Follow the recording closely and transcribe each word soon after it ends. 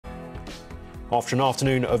After an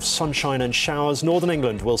afternoon of sunshine and showers, northern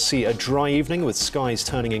England will see a dry evening with skies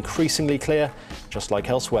turning increasingly clear. Just like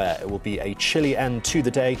elsewhere, it will be a chilly end to the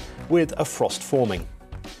day with a frost forming.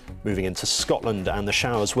 Moving into Scotland, and the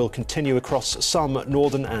showers will continue across some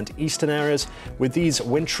northern and eastern areas, with these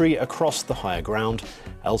wintry across the higher ground.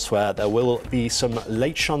 Elsewhere, there will be some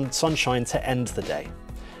late sunshine to end the day.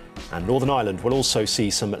 And Northern Ireland will also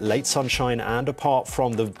see some late sunshine, and apart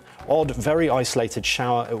from the odd, very isolated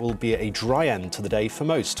shower, it will be a dry end to the day for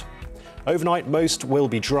most. Overnight, most will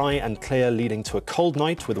be dry and clear, leading to a cold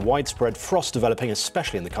night with widespread frost developing,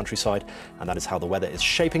 especially in the countryside. And that is how the weather is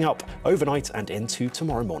shaping up overnight and into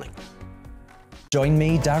tomorrow morning. Join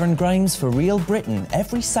me, Darren Grimes, for Real Britain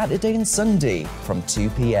every Saturday and Sunday from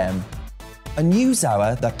 2 p.m. A news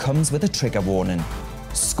hour that comes with a trigger warning.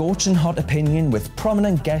 Scorching hot opinion with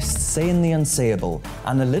prominent guests saying the unsayable,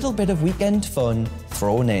 and a little bit of weekend fun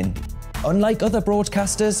thrown in. Unlike other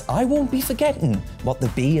broadcasters, I won't be forgetting what the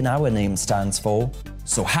B in our name stands for.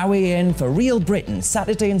 So howie in for Real Britain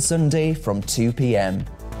Saturday and Sunday from 2 p.m.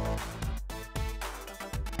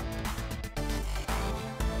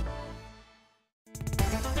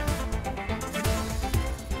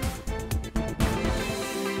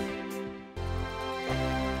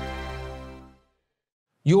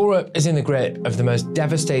 Europe is in the grip of the most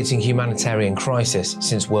devastating humanitarian crisis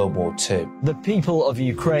since World War II. The people of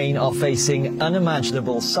Ukraine are facing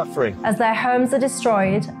unimaginable suffering as their homes are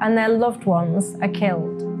destroyed and their loved ones are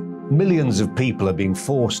killed. Millions of people are being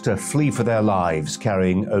forced to flee for their lives,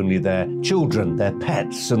 carrying only their children, their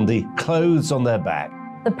pets, and the clothes on their back.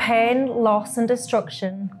 The pain, loss and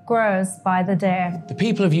destruction grows by the day. The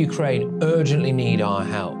people of Ukraine urgently need our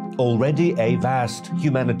help. Already a vast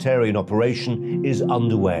humanitarian operation is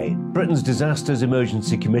underway. Britain's Disasters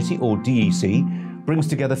Emergency Committee, or DEC, brings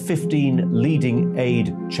together 15 leading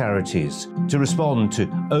aid charities to respond to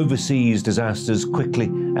overseas disasters quickly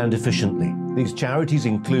and efficiently. These charities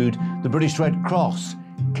include the British Red Cross,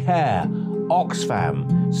 CARE,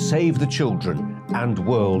 Oxfam, Save the Children and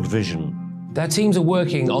World Vision. Their teams are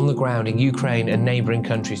working on the ground in Ukraine and neighbouring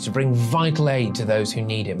countries to bring vital aid to those who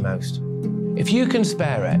need it most. If you can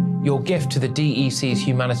spare it, your gift to the DEC's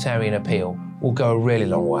humanitarian appeal will go a really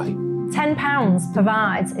long way. £10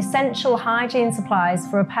 provides essential hygiene supplies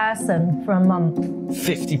for a person for a month.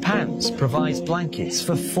 £50 provides blankets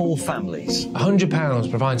for 4 families. £100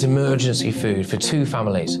 provides emergency food for 2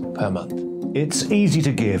 families per month. It's easy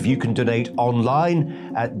to give. You can donate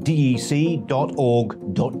online at dec.org.uk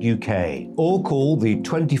or call the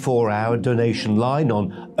 24-hour donation line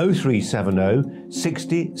on 0370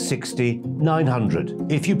 60 60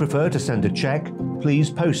 900. If you prefer to send a cheque, please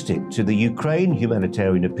post it to the Ukraine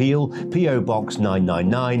Humanitarian Appeal, PO Box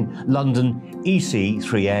 999, London, EC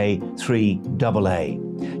 3A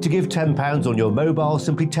 3AA. To give £10 on your mobile,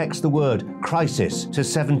 simply text the word crisis to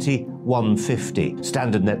 70150.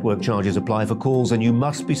 Standard network charges apply for calls, and you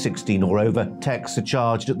must be 16 or over. Texts are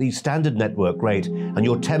charged at the standard network rate, and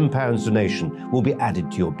your £10 donation will be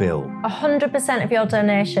added to your bill. 100% of your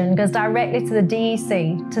donation goes directly to the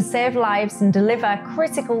DEC to save lives and deliver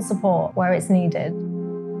critical support where it's needed.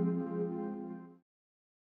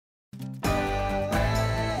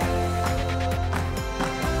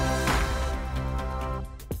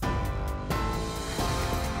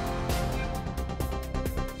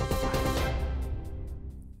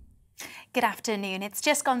 Good afternoon. It's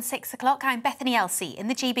just gone 6 o'clock. I'm Bethany Elsey in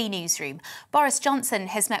the GB newsroom. Boris Johnson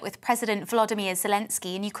has met with President Volodymyr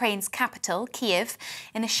Zelensky in Ukraine's capital, Kyiv,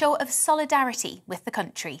 in a show of solidarity with the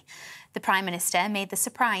country. The Prime Minister made the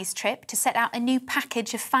surprise trip to set out a new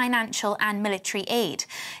package of financial and military aid.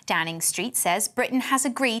 Downing Street says Britain has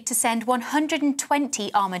agreed to send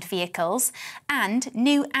 120 armoured vehicles and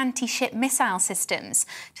new anti-ship missile systems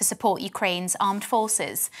to support Ukraine's armed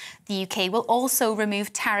forces. The UK will also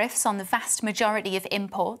remove tariffs on the vast majority of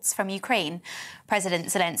imports from Ukraine. President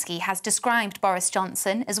Zelensky has described Boris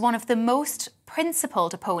Johnson as one of the most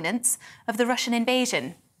principled opponents of the Russian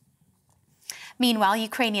invasion. Meanwhile,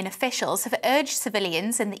 Ukrainian officials have urged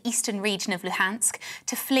civilians in the eastern region of Luhansk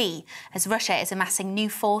to flee as Russia is amassing new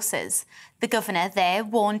forces. The governor there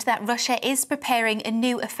warned that Russia is preparing a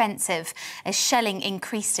new offensive as shelling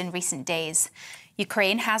increased in recent days.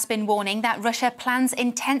 Ukraine has been warning that Russia plans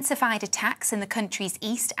intensified attacks in the country's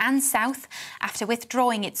east and south after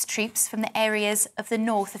withdrawing its troops from the areas of the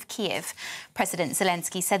north of Kyiv. President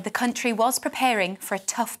Zelensky said the country was preparing for a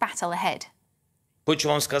tough battle ahead.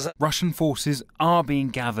 Russian forces are being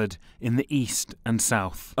gathered in the east and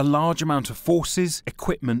south. A large amount of forces,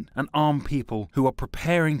 equipment and armed people who are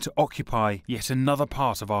preparing to occupy yet another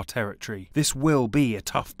part of our territory. This will be a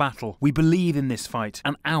tough battle. We believe in this fight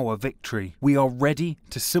and our victory. We are ready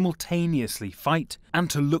to simultaneously fight and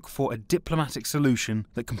to look for a diplomatic solution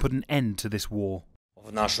that can put an end to this war.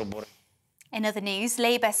 In other news,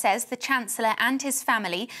 Labour says the Chancellor and his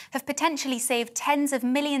family have potentially saved tens of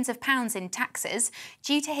millions of pounds in taxes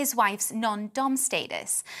due to his wife's non-dom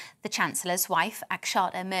status. The Chancellor's wife,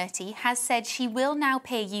 Akshata Murthy, has said she will now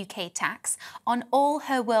pay UK tax on all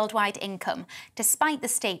her worldwide income, despite the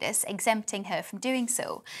status exempting her from doing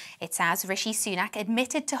so. It's as Rishi Sunak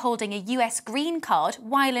admitted to holding a US green card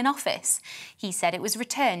while in office. He said it was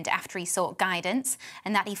returned after he sought guidance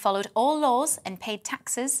and that he followed all laws and paid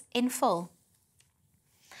taxes in full.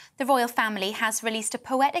 The royal family has released a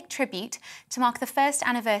poetic tribute to mark the first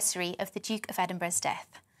anniversary of the Duke of Edinburgh's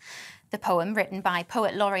death. The poem, written by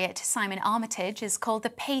Poet Laureate Simon Armitage, is called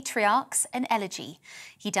The Patriarchs, an Elegy.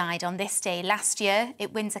 He died on this day last year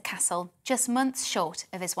at Windsor Castle, just months short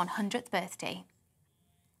of his 100th birthday.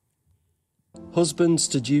 Husbands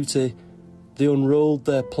to duty, they unrolled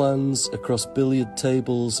their plans across billiard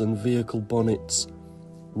tables and vehicle bonnets,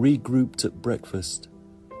 regrouped at breakfast.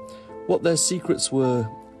 What their secrets were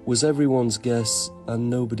was everyone's guess and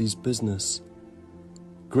nobody's business.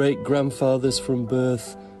 Great-grandfathers from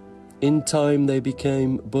birth, in time they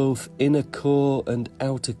became both inner core and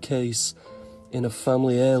outer case in a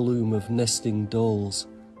family heirloom of nesting dolls.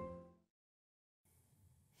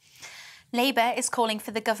 Labour is calling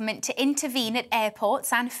for the government to intervene at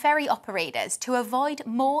airports and ferry operators to avoid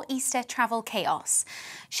more Easter travel chaos.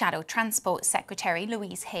 Shadow Transport Secretary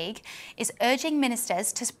Louise Haigh is urging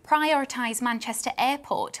ministers to prioritise Manchester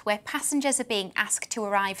Airport, where passengers are being asked to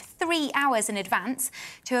arrive 3 hours in advance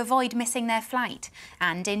to avoid missing their flight.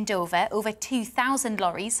 And in Dover, over 2,000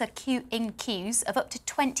 lorries are in queues of up to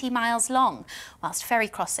 20 miles long, whilst ferry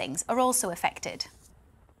crossings are also affected.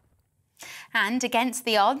 And against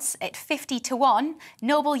the odds, at 50-1,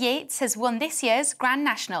 Noble Yates has won this year's Grand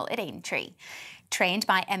National at Aintree. Trained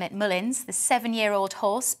by Emmett Mullins, the 7-year-old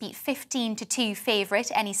horse beat 15-2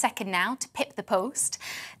 favourite Any Second Now to pip the post.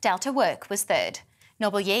 Delta Work was third.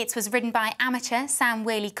 Noble Yates was ridden by amateur Sam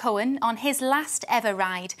Whaley-Cohen on his last ever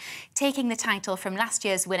ride, taking the title from last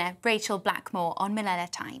year's winner Rachel Blackmore on Manila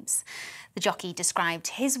Times. The jockey described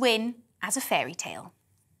his win as a fairy tale.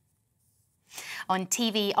 On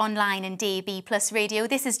TV, online and DAB+ radio,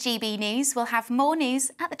 this is GB News. We'll have more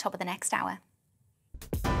news at the top of the next hour.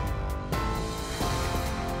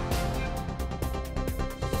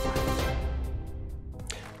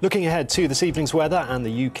 Looking ahead to this evening's weather, and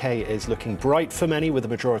the UK is looking bright for many, with the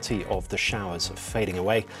majority of the showers fading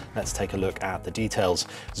away. Let's take a look at the details.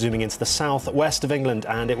 Zooming into the southwest of England,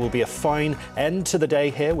 and it will be a fine end to the day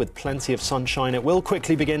here with plenty of sunshine. It will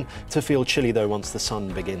quickly begin to feel chilly though once the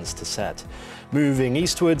sun begins to set. Moving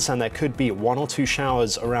eastwards, and there could be 1 or 2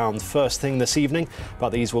 showers around first thing this evening, but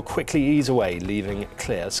these will quickly ease away, leaving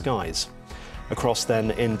clear skies. Across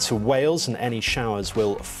then into Wales, and any showers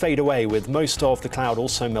will fade away, with most of the cloud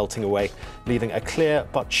also melting away, leaving a clear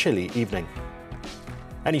but chilly evening.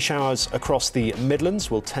 Any showers across the Midlands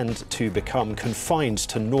will tend to become confined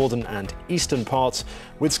to northern and eastern parts,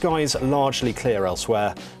 with skies largely clear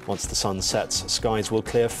elsewhere. Once the sun sets, skies will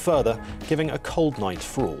clear further, giving a cold night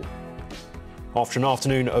for all. After an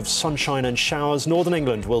afternoon of sunshine and showers, northern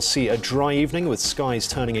England will see a dry evening with skies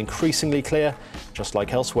turning increasingly clear. Just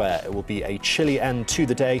like elsewhere, it will be a chilly end to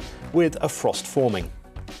the day with a frost forming.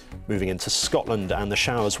 Moving into Scotland, and the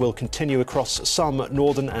showers will continue across some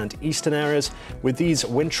northern and eastern areas, with these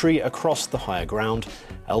wintry across the higher ground.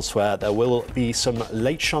 Elsewhere, there will be some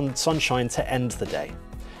late sunshine to end the day.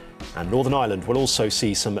 And Northern Ireland will also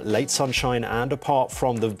see some late sunshine, and apart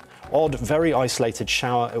from the odd, very isolated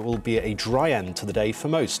shower, it will be a dry end to the day for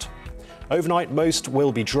most. Overnight, most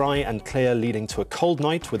will be dry and clear, leading to a cold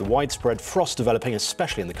night with widespread frost developing,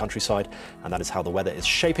 especially in the countryside. And that is how the weather is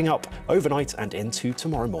shaping up overnight and into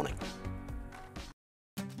tomorrow morning.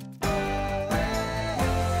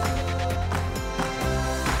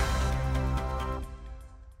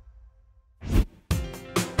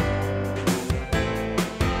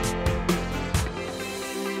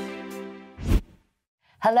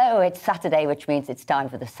 Hello, it's Saturday, which means it's time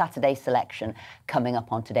for the Saturday Selection. Coming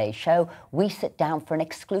up on today's show, we sit down for an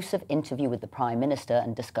exclusive interview with the Prime Minister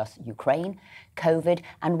and discuss Ukraine, COVID,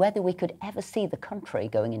 and whether we could ever see the country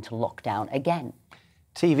going into lockdown again.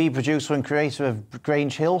 TV producer and creator of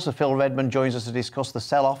Grange Hill, Sir Phil Redmond, joins us to discuss the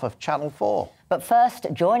sell-off of Channel 4. But first,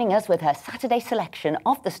 joining us with her Saturday selection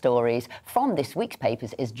of the stories from this week's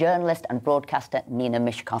papers is journalist and broadcaster Nina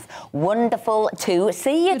Mishkov. Wonderful to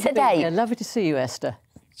see you today. Lovely to see you, Esther.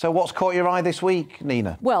 So what's caught your eye this week,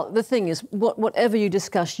 Nina? Well, the thing is, whatever you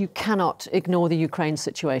discuss, you cannot ignore the Ukraine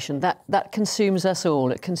situation. That consumes us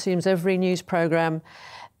all. It consumes every news programme.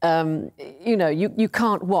 You know, you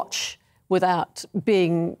can't watch without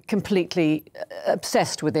being completely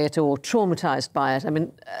obsessed with it or traumatised by it. I mean,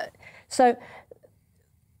 so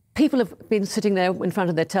people have been sitting there in front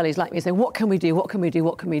of their tellies like me saying, what can we do, what can we do,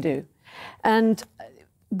 what can we do? And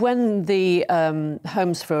when the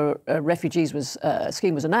Homes for Refugees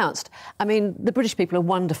scheme was announced, I mean, the British people are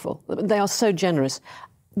wonderful. They are so generous.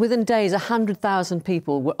 Within days, 100,000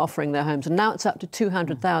 people were offering their homes, and now it's up to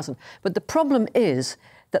 200,000. But the problem is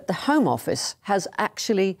that the Home Office has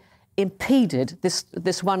actually impeded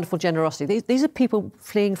this wonderful generosity. These are people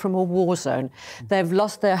fleeing from a war zone. They've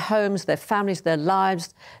lost their homes, their families, their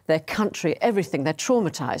lives, their country, everything. They're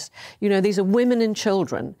traumatised. You know, these are women and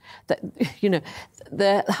children that, you know,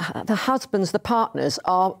 the husbands, the partners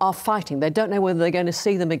are fighting. They don't know whether they're going to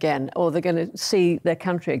see them again or they're going to see their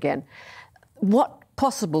country again. What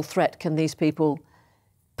possible threat can these people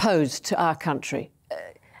pose to our country?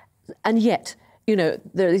 And yet, you know,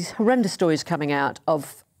 there are these horrendous stories coming out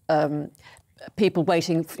of people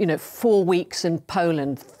waiting, you know, 4 weeks in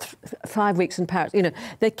Poland, 5 weeks in Paris. You know,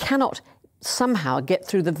 they cannot somehow get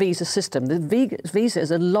through the visa system. The visa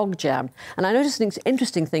is a logjam. And I noticed an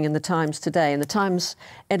interesting thing in the Times today, in the Times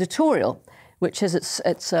editorial, which has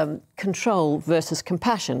its control versus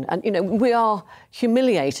compassion. And, you know, we are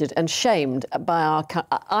humiliated and shamed by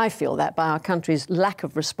I feel that, by our country's lack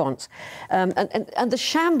of response. And the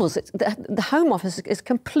shambles, the Home Office is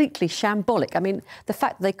completely shambolic. I mean, the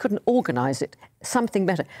fact that they couldn't organise it, something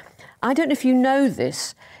better. I don't know if you know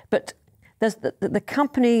this, but there's the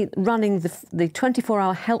company running the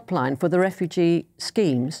 24-hour helpline for the refugee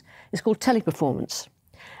schemes is called Teleperformance.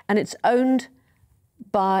 And it's owned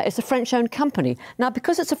by, it's a French-owned company. Now,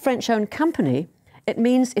 because it's a French-owned company, it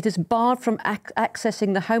means it is barred from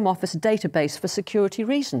accessing the Home Office database for security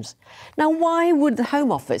reasons. Now, why would the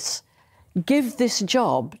Home Office give this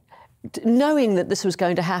job, knowing that this was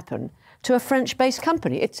going to happen, to a French-based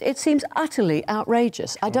company? It seems utterly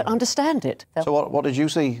outrageous. I don't understand it. So what did you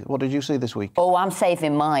see? What did you see this week? Oh, I'm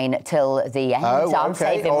saving mine till the end. Oh, okay. I'm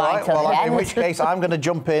saving mine till the end. In which case, I'm going to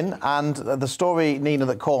jump in. And the story, Nina,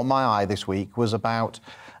 that caught my eye this week was about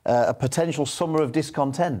a potential summer of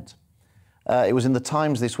discontent. It was in the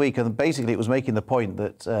Times this week, and basically it was making the point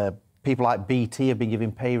that people like BT have been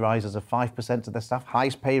giving pay rises of 5% to their staff,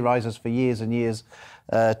 highest pay rises for years and years.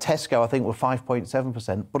 Tesco, I think, were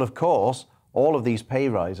 5.7%. But of course, all of these pay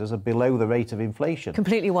rises are below the rate of inflation.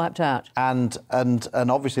 Completely wiped out. And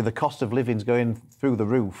obviously the cost of living's going through the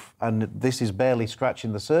roof, and this is barely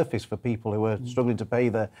scratching the surface for people who are struggling to pay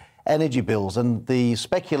their energy bills. And the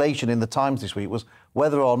speculation in the Times this week was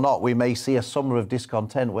whether or not we may see a summer of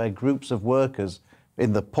discontent where groups of workers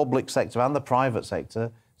in the public sector and the private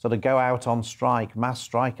sector sort of go out on strike, mass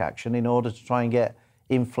strike action, in order to try and get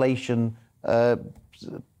inflation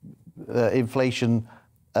inflation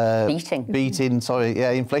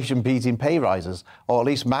beating pay rises, or at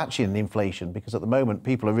least matching inflation, because at the moment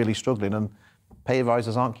people are really struggling and pay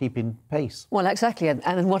rises aren't keeping pace. Well, exactly.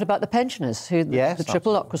 And what about the pensioners, who the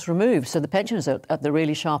triple lock was removed? So the pensioners are at the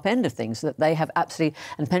really sharp end of things, that they have absolutely,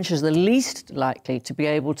 and pensioners are the least likely to be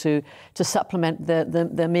able to supplement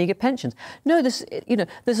their meagre pensions. No,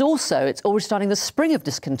 there's also, it's already starting the spring of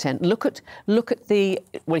discontent. Look at the,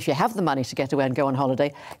 well, if you have the money to get away and go on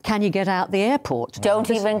holiday, can you get out the airport? Don't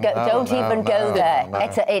even go there. No.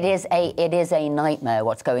 It is a nightmare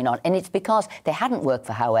what's going on, and it's because they hadn't worked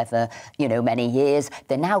for however many years.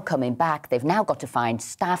 They're now coming back. They've now got to find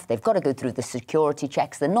staff. They've got to go through the security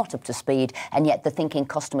checks. They're not up to speed, and yet they're thinking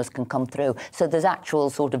customers can come through. So there's actual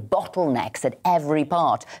sort of bottlenecks at every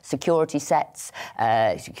part. Security sets,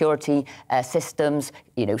 security systems,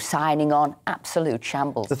 signing on, absolute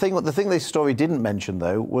shambles. The thing this story didn't mention,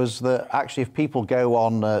 though, was that actually if people go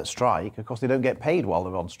on strike, of course, they don't get paid while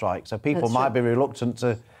they're on strike. So people might be reluctant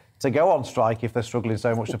to go on strike if they're struggling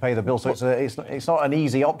so much to pay the bill. So it's not an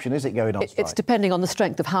easy option, is it, going on strike? It's depending on the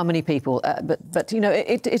strength of how many people. But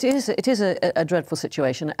it is a dreadful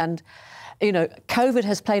situation. And, COVID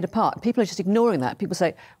has played a part. People are just ignoring that. People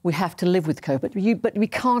say, we have to live with COVID. But we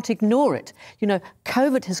can't ignore it.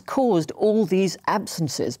 COVID has caused all these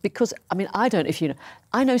absences because,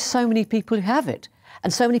 I know so many people who have it.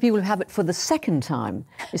 And so many people who have it for the second time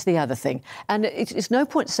is the other thing. And it's no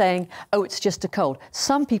point saying, oh, it's just a cold.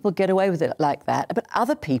 Some people get away with it like that, but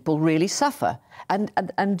other people really suffer.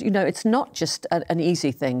 And you know, it's not just an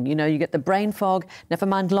easy thing. You know, you get the brain fog, never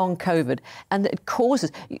mind long COVID, and it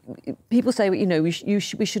causes... People say, you know, we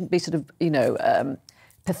shouldn't be sort of, you know,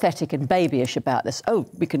 pathetic and babyish about this. Oh,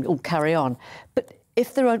 we can all carry on. But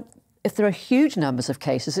if there are huge numbers of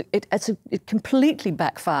cases, it completely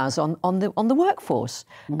backfires on the workforce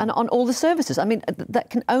and on all the services. I mean,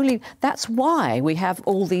 that's why we have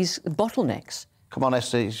all these bottlenecks. Come on,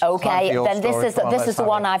 Esther. OK, then this is the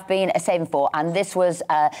one I've been saving for, and this was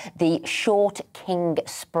the Short King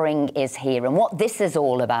Spring is here. And what this is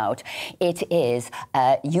all about, it is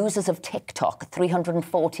users of TikTok,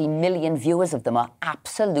 340 million viewers of them are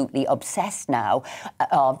absolutely obsessed now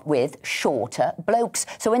with shorter blokes.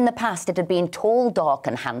 So in the past, it had been tall, dark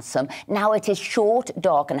and handsome. Now it is short,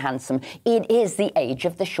 dark and handsome. It is the age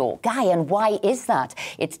of the short guy. And why is that?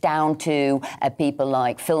 It's down to people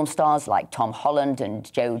like film stars like Tom Holland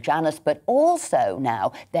and Joe Janus, but also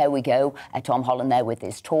now, there we go, Tom Holland there with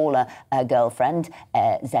his taller girlfriend,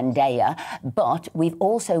 Zendaya. But we've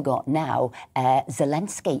also got now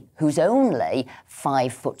Zelensky, who's only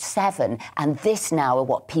 5'7", and this now are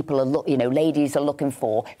what people are, you know, ladies are looking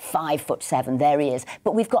for, 5'7", there he is.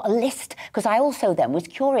 But we've got a list, because I also then was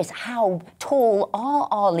curious, how tall are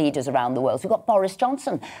our leaders around the world? So we've got Boris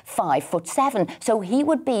Johnson, 5'7", so he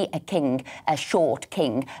would be a king, a short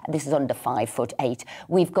king. This is under 5'8".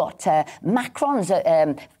 We've got Macron's,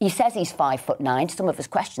 he says he's 5'9". Some of us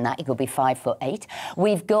question that, he could be 5'8".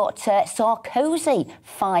 We've got Sarkozy,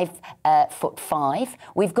 5'5".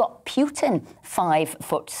 We've got Putin,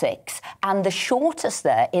 5'6". And the shortest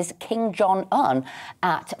there is King Jong-un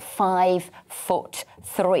at 5'3".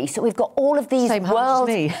 So we've got all of these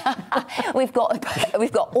we've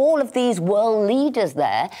got all of these world leaders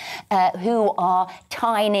there who are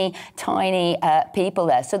tiny people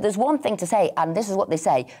there. So there's one thing to say, and this is what they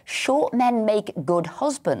say: short men make good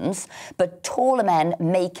husbands, but taller men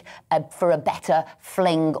make for a better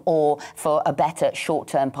fling or for a better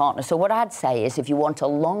short-term partner. So what I'd say is, if you want a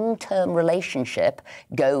long-term relationship,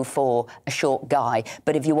 go for a short guy.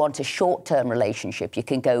 But if you want a short-term relationship, you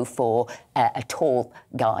can go for a tall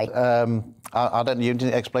guy. I don't know, you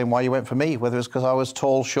didn't explain why you went for me, whether it's because I was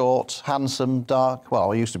tall, short, handsome, dark.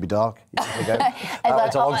 Well, I used to be dark. That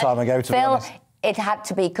was a long time ago, to be honest. It had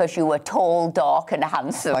to be because you were tall, dark and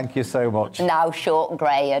handsome. Thank you so much. Now short and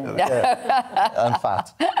grey and... and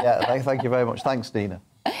fat. Yeah, thank you very much. Thanks, Nina.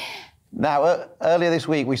 Now, earlier this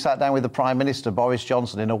week, we sat down with the Prime Minister, Boris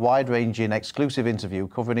Johnson, in a wide-ranging, exclusive interview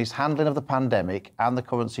covering his handling of the pandemic and the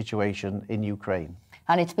current situation in Ukraine.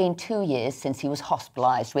 And it's been 2 years since he was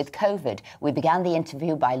hospitalised with COVID. We began the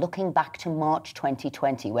interview by looking back to March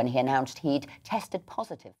 2020, when he announced he'd tested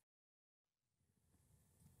positive.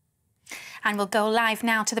 And we'll go live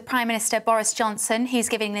now to the Prime Minister Boris Johnson, who's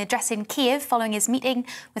giving an address in Kiev following his meeting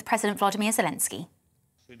with President Volodymyr Zelensky.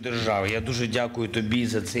 Держави, я дуже дякую тобі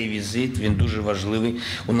за цей візит. Він дуже важливий.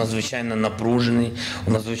 У надзвичайно напружений,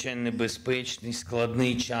 у надзвичайно небезпечний,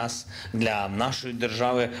 складний час для нашої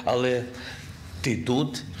держави, але ти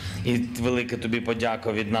тут. І велика тобі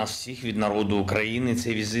подяка від нас всіх, від народу України.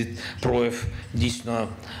 Цей візит прояв дійсно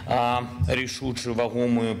рішучої,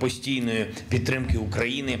 вагомої, постійної підтримки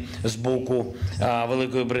України з боку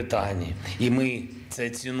Великої Британії. І ми це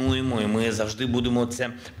цінуємо, і ми завжди будемо це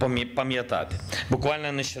пам'ятати.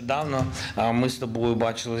 Буквально нещодавно ми з тобою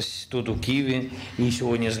бачились тут у Києві, і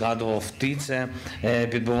сьогодні згадував ти це,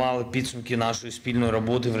 підбивали підсумки нашої спільної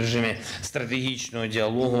роботи в режимі стратегічного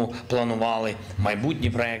діалогу, планували майбутні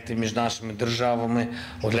проекти між нашими державами,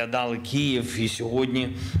 оглядали Київ, і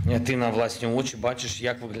сьогодні ти на власні очі бачиш,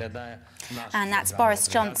 як виглядає. And that's Boris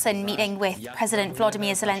Johnson meeting with President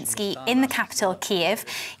Volodymyr Zelensky in the capital, Kiev.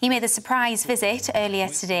 He made a surprise visit earlier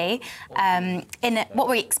today. What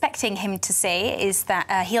we're expecting him to say is that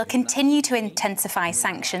he'll continue to intensify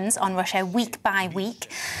sanctions on Russia week by week.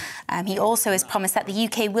 He also has promised that the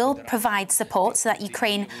UK will provide support so that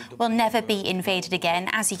Ukraine will never be invaded again.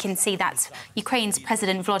 As you can see, that's Ukraine's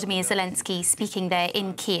President Volodymyr Zelensky speaking there in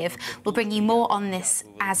Kiev. We'll bring you more on this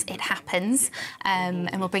as it happens,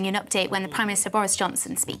 and we'll bring you an update when the Prime Minister Boris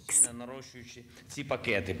Johnson speaks. Ці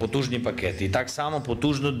пакети, потужні пакети, і так само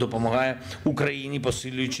потужно допомагає Україні,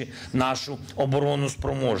 посилюючи нашу оборонну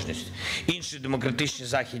спроможність. Інші демократичні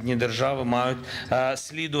західні держави мають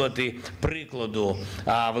слідувати прикладу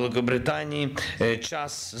Великої Великобританії.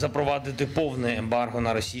 Час запровадити повне ембарго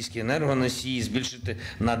на російські енергоносії, збільшити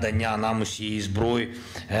надання нам усієї зброї.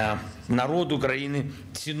 Народ України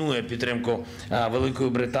цінує підтримку Великої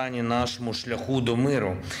Британії на нашому шляху до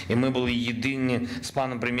миру. І ми були єдині з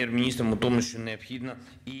паном прем'єр-міністром у тому, що необхідно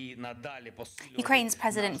і надалі посилювати. Ukraine's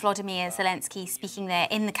President Volodymyr Zelensky speaking there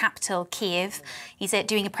in the capital, Kyiv. He's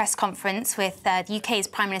doing a press conference with the UK's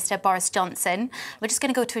Prime Minister Boris Johnson. We're just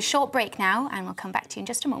going to go to a short break now and we'll come back to you in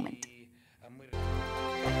just a moment.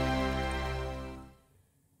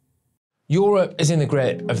 Europe is in the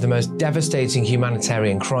grip of the most devastating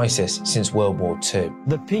humanitarian crisis since World War II.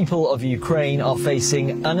 The people of Ukraine are facing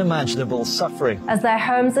unimaginable suffering as their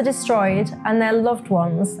homes are destroyed and their loved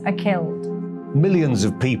ones are killed. Millions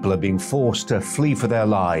of people are being forced to flee for their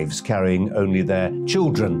lives, carrying only their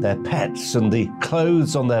children, their pets, and the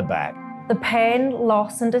clothes on their back. The pain,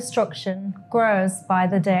 loss and destruction grows by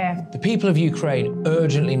the day. The people of Ukraine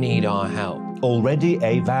urgently need our help. Already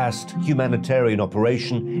a vast humanitarian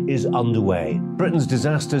operation is underway. Britain's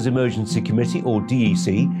Disasters Emergency Committee, or DEC,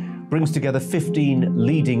 brings together 15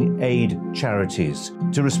 leading aid charities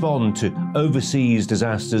to respond to overseas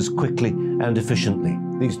disasters quickly and efficiently.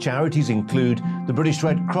 These charities include the British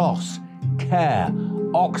Red Cross, CARE,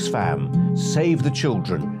 Oxfam, Save the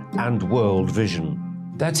Children and World Vision.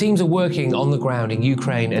 Their teams are working on the ground in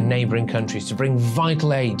Ukraine and neighbouring countries to bring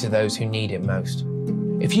vital aid to those who need it most.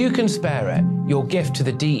 If you can spare it, your gift to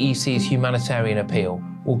the DEC's humanitarian appeal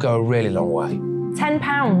will go a really long way.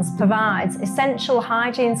 £10 provides essential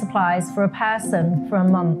hygiene supplies for a person for a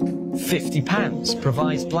month. £50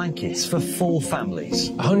 provides blankets for 4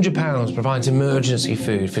 families. £100 provides emergency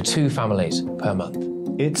food for 2 families per month.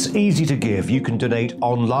 It's easy to give. You can donate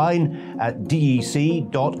online at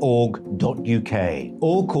dec.org.uk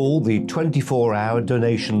or call the 24-hour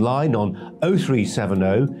donation line on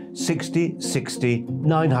 0370 60 60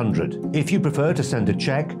 900. If you prefer to send a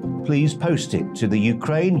cheque, please post it to the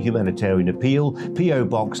Ukraine Humanitarian Appeal, PO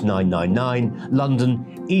Box 999, London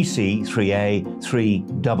EC 3A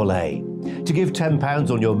 3AA. To give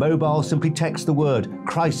 £10 on your mobile, simply text the word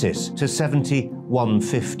crisis to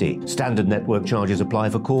 70150. Standard network charges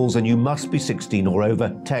apply for calls and you must be 16 or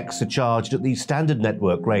over. Texts are charged at the standard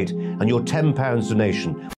network rate and your £10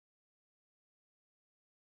 donation.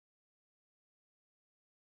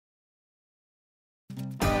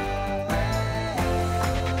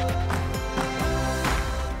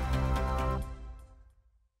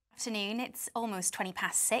 Afternoon. It's almost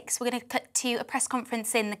 6:20. We're going to cut to a press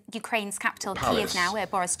conference in Ukraine's capital, Kyiv now, where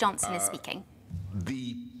Boris Johnson is speaking.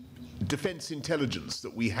 The defense intelligence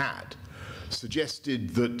that we had suggested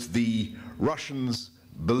that the Russians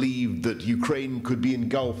believed that Ukraine could be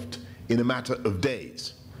engulfed in a matter of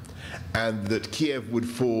days and that Kiev would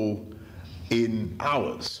fall in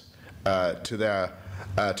hours to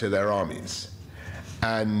their armies,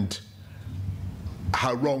 and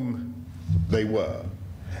how wrong they were.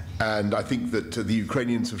 And I think that the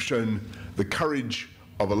Ukrainians have shown the courage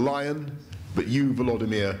of a lion, but you,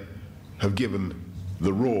 Volodymyr, have given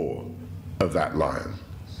the roar of that lion.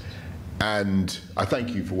 And I thank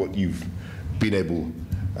you for what you've been able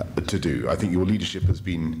to do. I think your leadership has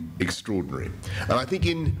been extraordinary. And I think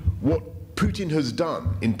in what Putin has done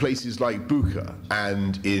in places like Bucha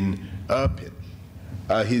and in Irpin,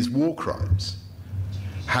 his war crimes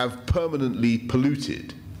have permanently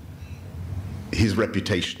polluted his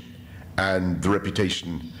reputation and the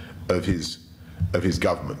reputation of his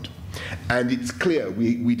government. And it's clear,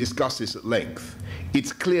 we discuss this at length,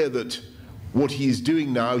 it's clear that what he is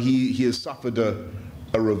doing now, he has suffered a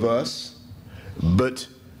reverse, but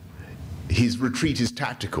his retreat is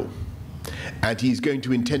tactical. And he's going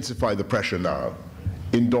to intensify the pressure now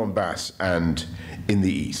in Donbass and in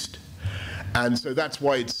the east. And so that's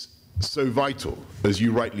why it's so vital, as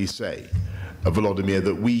you rightly say, Volodymyr,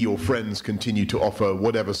 that we, your friends, continue to offer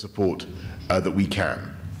whatever support that we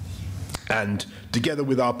can. And together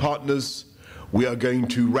with our partners, we are going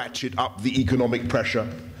to ratchet up the economic pressure,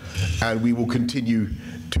 and we will continue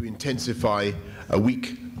to intensify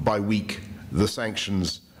week by week the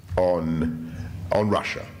sanctions on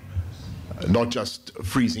Russia. Not just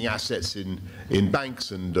freezing assets in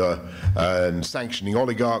banks and sanctioning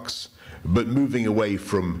oligarchs, but moving away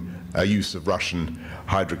from use of Russian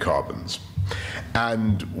hydrocarbons.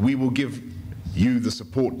 And we will give you the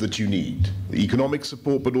support that you need, the economic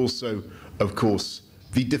support, but also, of course,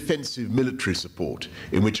 the defensive military support,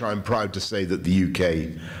 in which I'm proud to say that the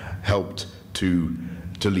UK helped to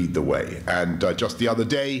lead the way. And just the other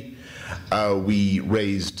day, we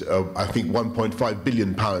raised, I think, £1.5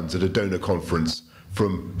 billion at a donor conference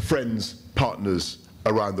from friends, partners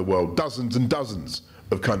around the world, dozens and dozens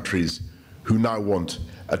of countries who now want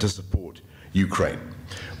to support Ukraine.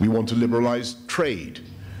 We want to liberalize trade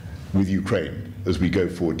with Ukraine as we go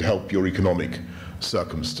forward to help your economic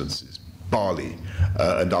circumstances, barley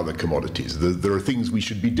and other commodities. There are things we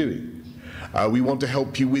should be doing. We want to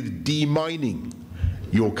help you with demining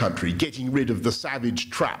your country, getting rid of the savage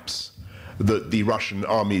traps that the Russian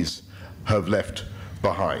armies have left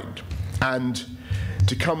behind. And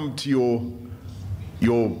to come to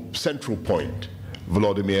your central point,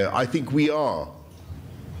 Volodymyr, I think we are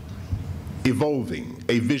evolving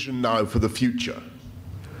a vision now for the future.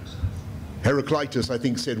 Heraclitus, I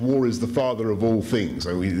think, said war is the father of all things.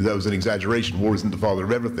 I mean, that was an exaggeration. War isn't the father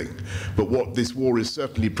of everything. But what this war is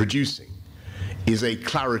certainly producing is a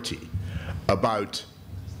clarity about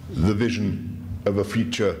the vision of a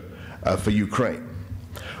future for Ukraine,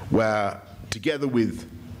 where together with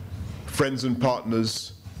friends and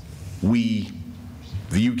partners, we,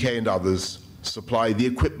 the UK and others, supply the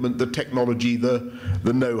equipment, the technology, the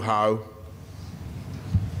know-how,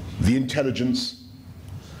 the intelligence,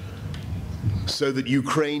 so that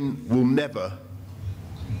Ukraine will never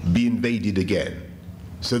be invaded again,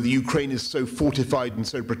 so that Ukraine is so fortified and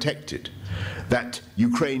so protected that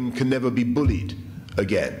Ukraine can never be bullied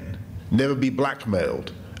again, never be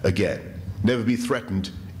blackmailed again, never be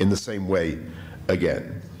threatened in the same way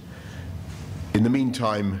again. In the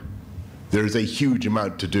meantime, there is a huge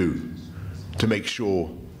amount to do to make sure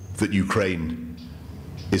that Ukraine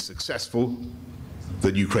is successful,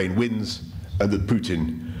 that Ukraine wins, and that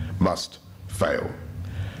Putin must fail.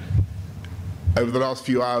 Over the last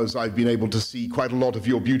few hours, I've been able to see quite a lot of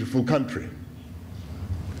your beautiful country,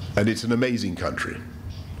 and it's an amazing country.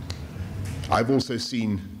 I've also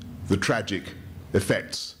seen the tragic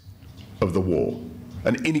effects of the war,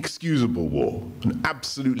 an inexcusable war, an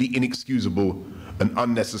absolutely inexcusable and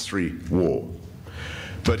unnecessary war.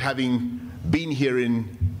 But having been here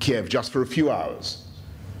in Kiev just for a few hours,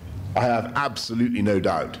 I have absolutely no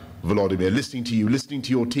doubt, Volodymyr, listening to you, listening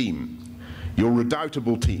to your team, your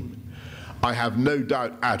redoubtable team, I have no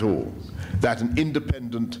doubt at all that an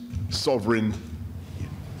independent, sovereign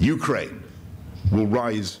Ukraine will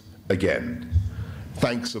rise again,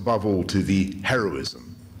 thanks above all to the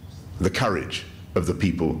heroism, the courage of the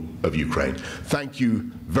people of Ukraine. Thank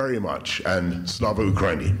you very much, and Slava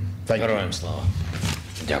Ukraini. Thank you. Героям слава.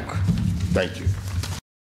 Дякую. Thank you.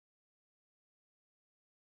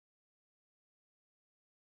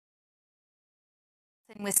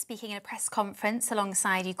 Was speaking at a press conference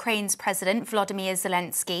alongside Ukraine's President Volodymyr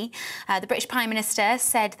Zelensky. The British Prime Minister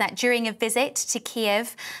said that during a visit to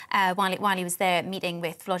Kiev, while he was there meeting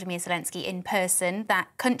with Volodymyr Zelensky in person, that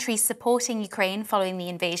countries supporting Ukraine following the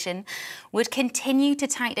invasion would continue to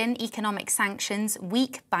tighten economic sanctions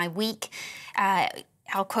week by week.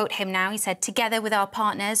 I'll quote him now. He said, "Together with our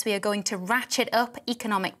partners, we are going to ratchet up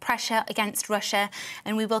economic pressure against Russia,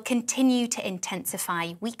 and we will continue to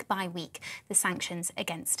intensify week by week the sanctions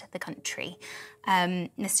against the country."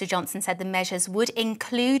 Mr. Johnson said the measures would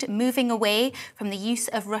include moving away from the use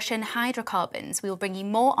of Russian hydrocarbons. We will bring you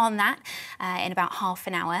more on that in about half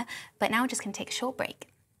an hour. But now we're just going to take a short break.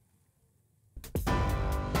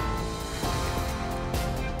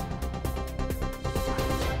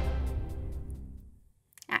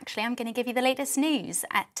 Actually, I'm going to give you the latest news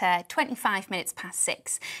at 25 minutes past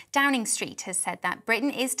 6. Downing Street has said that Britain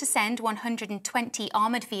is to send 120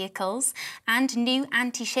 armoured vehicles and new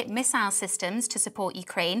anti-ship missile systems to support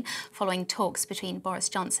Ukraine following talks between Boris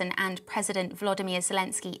Johnson and President Volodymyr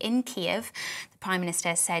Zelensky in Kiev. The Prime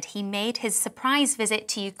Minister said he made his surprise visit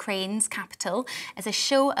to Ukraine's capital as a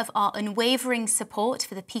show of our unwavering support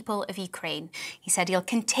for the people of Ukraine. He said he'll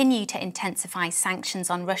continue to intensify sanctions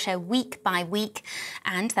on Russia week by week,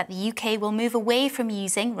 and that the UK will move away from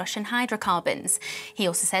using Russian hydrocarbons. He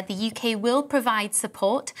also said the UK will provide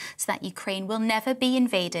support so that Ukraine will never be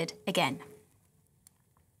invaded again.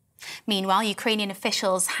 Meanwhile, Ukrainian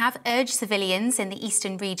officials have urged civilians in the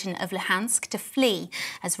eastern region of Luhansk to flee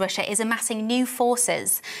as Russia is amassing new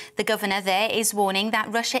forces. The governor there is warning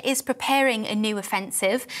that Russia is preparing a new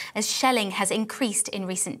offensive as shelling has increased in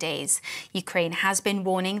recent days. Ukraine has been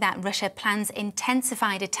warning that Russia plans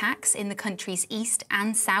intensified attacks in the country's east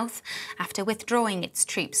and south after withdrawing its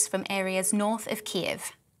troops from areas north of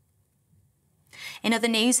Kiev. In other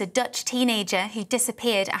news, a Dutch teenager who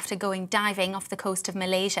disappeared after going diving off the coast of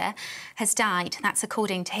Malaysia has died. That's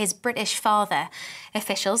according to his British father.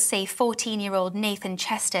 Officials say 14-year-old Nathan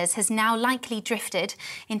Chesters has now likely drifted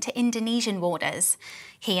into Indonesian waters.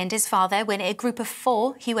 He and his father were in a group of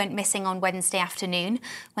 4 who went missing on Wednesday afternoon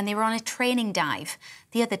when they were on a training dive.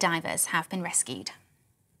 The other divers have been rescued.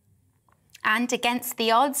 And against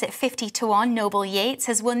the odds at 50-1, Noble Yates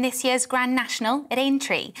has won this year's Grand National at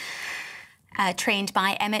Aintree. Trained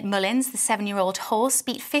by Emmett Mullins, the 7-year-old horse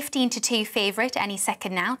beat 15-2 favourite Any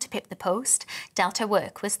Second Now to pip the post. Delta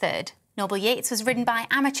Work was third. Noble Yates was ridden by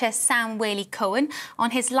amateur Sam Whaley-Cohen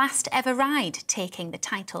on his last ever ride, taking the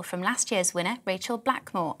title from last year's winner, Rachel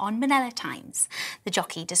Blackmore, on Manila Times. The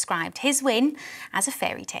jockey described his win as a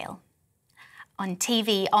fairy tale. On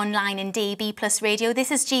TV, online and DAB+ radio,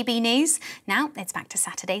 this is GB News. Now it's back to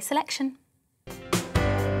Saturday Selection.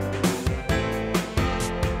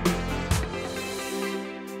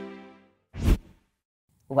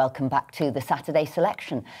 Welcome back to the Saturday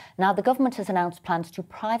Selection. Now, the government has announced plans to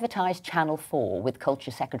privatise Channel 4, with Culture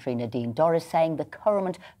Secretary Nadine Dorries saying the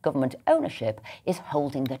current government ownership is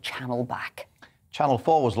holding the channel back. Channel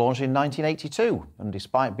 4 was launched in 1982 and,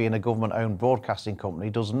 despite being a government-owned broadcasting company,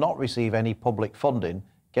 does not receive any public funding,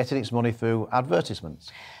 getting its money through advertisements.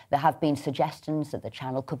 There have been suggestions that the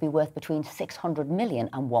channel could be worth between 600 million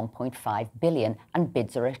and 1.5 billion, and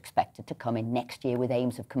bids are expected to come in next year with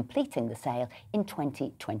aims of completing the sale in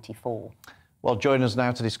 2024. Well, joining us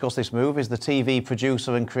now to discuss this move is the TV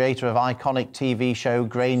producer and creator of iconic TV show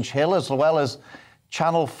Grange Hill, as well as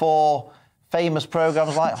Channel 4 famous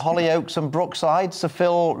programmes like Hollyoaks and Brookside, Sir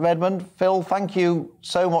Phil Redmond. Phil, thank you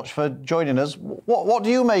so much for joining us. What do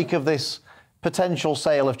you make of this potential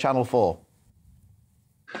sale of Channel 4?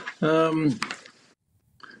 Well,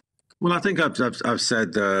 I think I've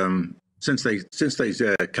said since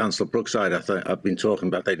they cancelled Brookside, I've been talking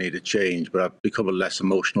about they need a change, but I've become less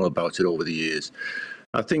emotional about it over the years.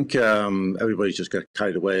 I think everybody's just got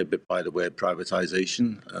carried away a bit by the word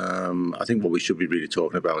privatisation. I think what we should be really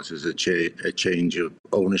talking about is a change of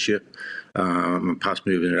ownership, and perhaps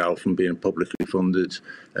moving it out from being a publicly funded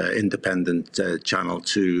independent channel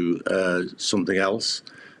to something else.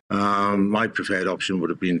 My preferred option would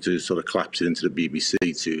have been to sort of collapse it into the BBC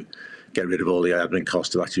to get rid of all the admin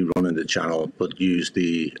costs of actually running the channel, but use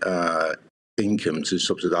the income to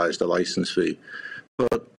subsidise the licence fee.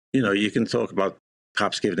 But, you know, you can talk about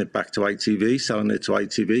perhaps giving it back to ITV, selling it to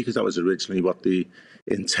ITV, because that was originally what the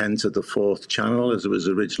intent of the fourth channel, as it was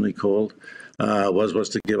originally called, was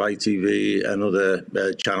to give ITV another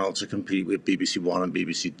channel to compete with BBC One and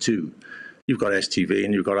BBC Two. You've got STV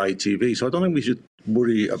and you've got ITV. So I don't think we should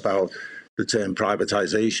worry about the term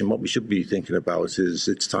privatisation. What we should be thinking about is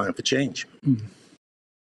it's time for change.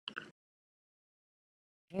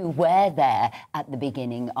 You were there at the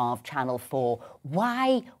beginning of Channel 4.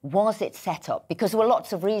 Why was it set up? Because there were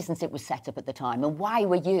lots of reasons it was set up at the time. And why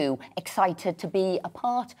were you excited to be a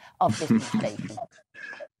part of this station?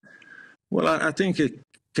 Well, I think it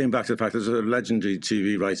came back to the fact there's a legendary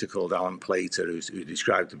TV writer called Alan Plater who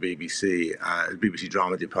described the BBC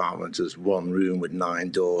drama department as one room with 9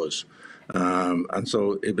 doors. And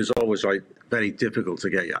so it was always very difficult to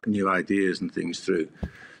get new ideas and things through.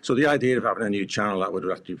 So the idea of having a new channel that would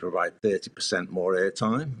actually provide 30% more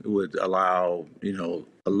airtime, it would allow, you know,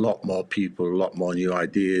 a lot more people, a lot more new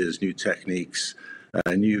ideas, new techniques,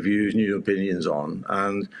 new views, new opinions on.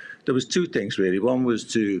 And there was 2 things really. One was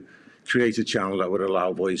to create a channel that would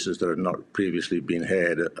allow voices that had not previously been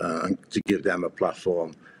heard, and to give them a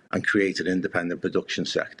platform and create an independent production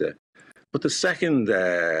sector. But the second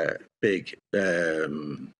big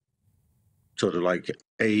sort of like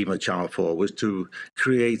aim of Channel 4 was to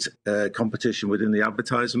create competition within the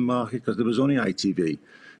advertising market, because there was only ITV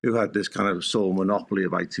who had this kind of sole monopoly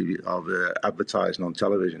of advertising on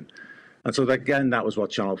television. And so again, that was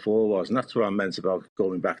what Channel 4 was, and that's what I meant about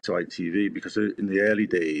going back to ITV, because in the early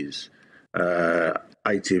days,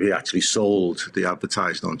 ITV actually sold the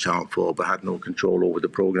advertising on Channel 4, but had no control over the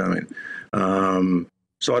programming.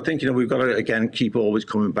 So I think, you know, we've got to, again, keep always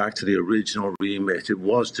coming back to the original remit. It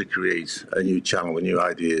was to create a new channel with new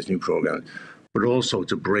ideas, new programs, but also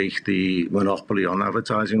to break the monopoly on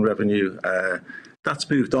advertising revenue. That's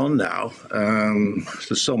moved on now.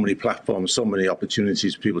 There's so many platforms, so many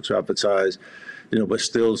opportunities for people to advertise. You know, we're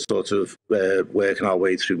still sort of working our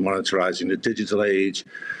way through monetizing the digital age.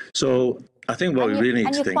 So I think what we really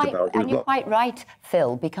need to think about... And you're quite right,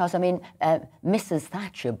 Phil, because, I mean, Mrs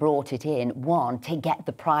Thatcher brought it in, one, to get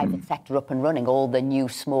the private sector up and running, all the new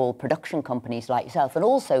small production companies like yourself, and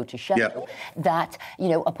also to show that, you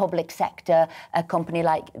know, a public sector, a company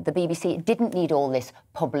like the BBC, didn't need all this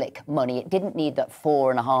public money. It didn't need that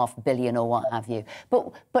 $4.5 billion or what have you.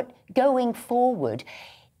 But going forward,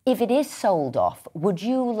 if it is sold off, would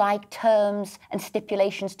you like terms and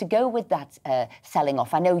stipulations to go with that selling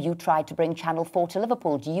off? I know you tried to bring Channel 4 to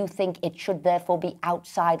Liverpool. Do you think it should therefore be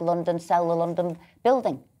outside London, sell the London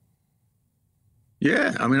building?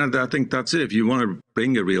 Yeah, I mean, I think that's it. If you want to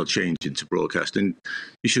bring a real change into broadcasting,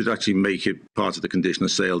 you should actually make it part of the condition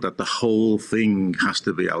of sale that the whole thing has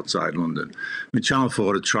to be outside London. I mean, Channel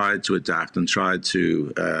 4 had tried to adapt and tried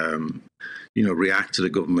to react to the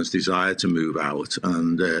government's desire to move out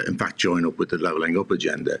and, in fact, join up with the levelling up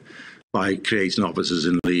agenda by creating offices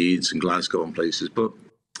in Leeds and Glasgow and places. But,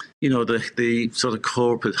 the sort of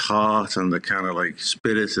corporate heart and the kind of like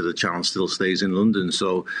spirit of the channel still stays in London.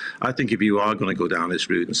 So I think if you are going to go down this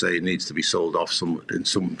route and say it needs to be sold off in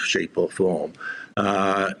some shape or form,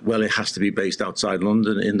 well, it has to be based outside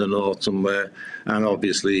London, in the north somewhere. And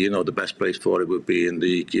obviously, the best place for it would be in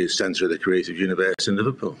the centre of the creative universe in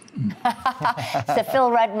Liverpool. So,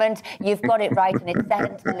 Phil Redmond, you've got it right, and it's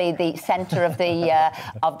definitely the centre of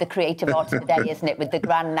the creative arts today, isn't it, with the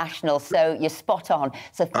Grand National? So you're spot on.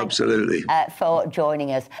 So thank you for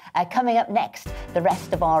joining us. Coming up next, the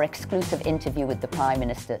rest of our exclusive interview with the Prime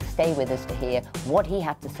Minister. Stay with us to hear what he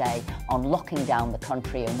had to say on locking down the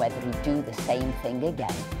country and whether he'd do the same thing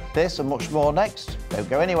again. This and much more next. Don't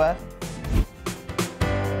go anywhere.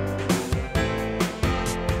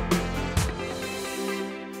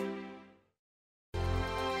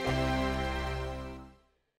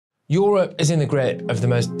 Europe is in the grip of the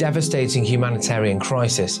most devastating humanitarian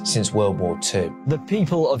crisis since World War II. The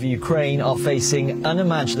people of Ukraine are facing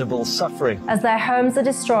unimaginable suffering as their homes are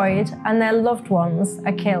destroyed and their loved ones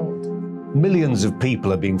are killed. Millions of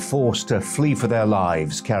people are being forced to flee for their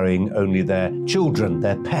lives, carrying only their children,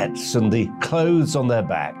 their pets, and the clothes on their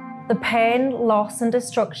back. The pain, loss and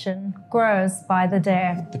destruction grows by the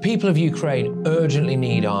day. The people of Ukraine urgently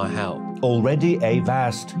need our help. Already a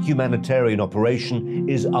vast humanitarian operation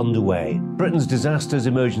is underway. Britain's Disasters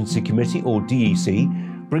Emergency Committee, or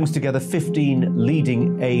DEC, brings together 15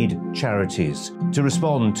 leading aid charities to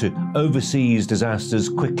respond to overseas disasters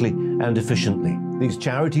quickly and efficiently. These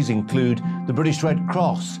charities include the British Red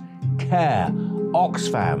Cross, CARE,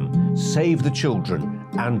 Oxfam, Save the Children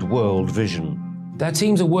and World Vision. Their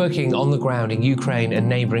teams are working on the ground in Ukraine and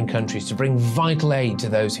neighbouring countries to bring vital aid to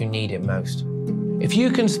those who need it most. If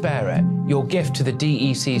you can spare it, your gift to the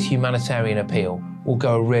DEC's humanitarian appeal will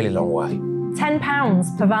go a really long way.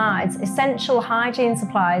 £10 provides essential hygiene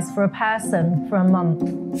supplies for a person for a month.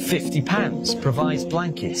 £50 provides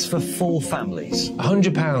blankets for 4 families.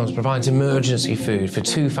 £100 provides emergency food for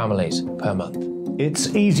 2 families per month.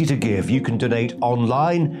 It's easy to give. You can donate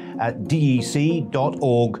online at dec.org.uk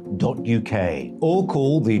or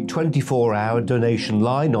call the 24-hour donation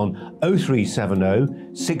line on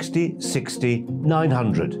 0370 60 60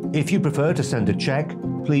 900. If you prefer to send a cheque,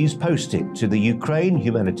 please post it to the Ukraine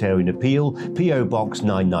Humanitarian Appeal, PO Box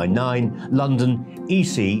 999, London,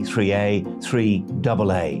 EC 3A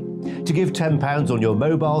 3AA. To give £10 on your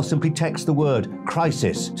mobile, simply text the word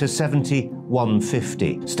crisis to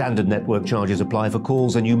 70150. Standard network charges apply for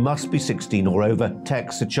calls and you must be 16 or over.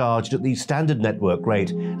 Texts are charged at the standard network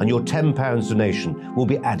rate and your £10 donation will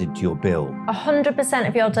be added to your bill. 100%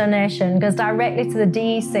 of your donation goes directly to the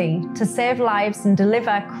DEC to save lives and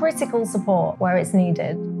deliver critical support where it's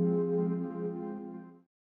needed.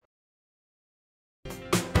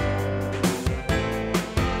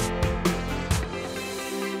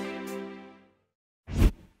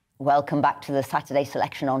 Welcome back to the Saturday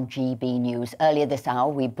selection on GB News. Earlier this hour,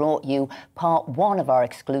 we brought you part 1 of our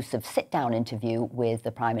exclusive sit-down interview with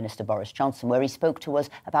the Prime Minister Boris Johnson, where he spoke to us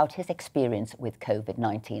about his experience with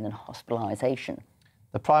COVID-19 and hospitalisation.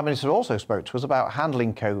 The Prime Minister also spoke to us about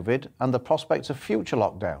handling COVID and the prospects of future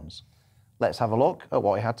lockdowns. Let's have a look at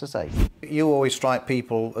what he had to say. You always strike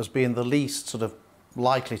people as being the least sort of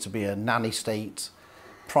likely to be a nanny state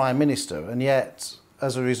Prime Minister, and yet,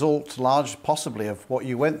 as a result, large possibly of what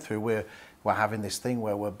you went through, we're having this thing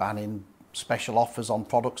where we're banning special offers on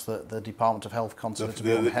products that the Department of Health consider to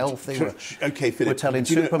be unhealthy. Okay, Philip, we're telling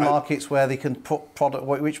supermarkets where they can put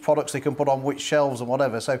which products they can put on which shelves and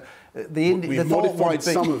whatever. So we've modified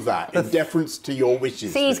some of that in deference to your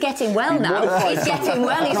wishes. See, he's getting well now. He's getting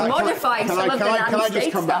well. He's modifying some of the nanny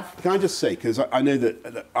state stuff. Can I just say, because I know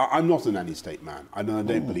that I'm not a nanny state man. I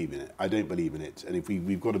don't believe in it. I don't believe in it. And if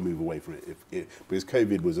we've got to move away from it, because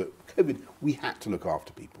COVID, we had to look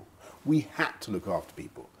after people. We had to look after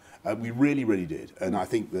people. We really, really did. And I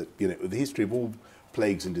think that, the history of all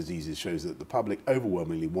plagues and diseases shows that the public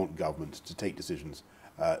overwhelmingly want government to take decisions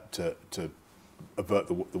to avert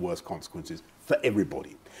the worst consequences for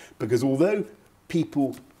everybody. Because although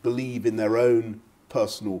people believe in their own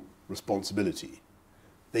personal responsibility,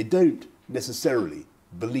 they don't necessarily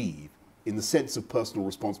believe in the sense of personal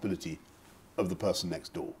responsibility of the person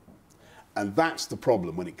next door. And that's the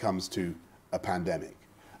problem when it comes to a pandemic.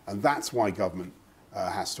 And that's why government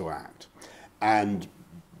has to act. And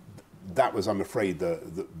that was, I'm afraid,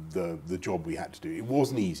 the job we had to do. It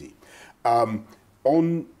wasn't easy. On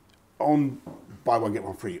buy one get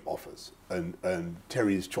one free offers and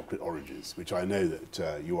Terry's chocolate oranges, which I know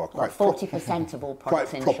that you are quite 40% of all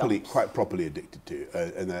products in shops. Quite properly addicted to.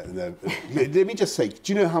 Let me just say,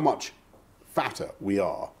 do you know how much fatter we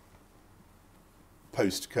are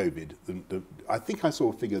post-COVID? I think I saw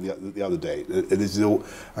a figure the other day. This is all,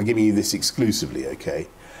 I'm giving you this exclusively, okay?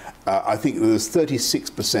 I think there's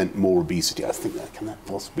 36% more obesity. I think can that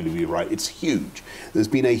possibly be right? It's huge. There's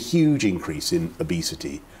been a huge increase in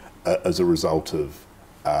obesity as a result of,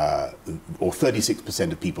 or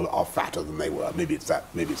 36% of people are fatter than they were. Maybe it's that.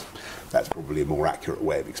 That's probably a more accurate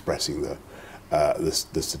way of expressing the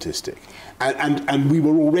statistic. And we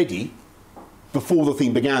were already, before the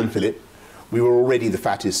thing began, Philip, we were already the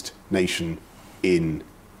fattest nation in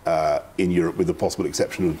Europe, with the possible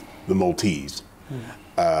exception of the Maltese.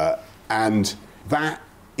 And that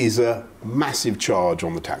is a massive charge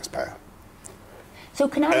on the taxpayer. So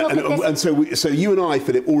can I look at this? And so you and I,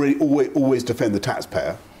 Philip, always defend the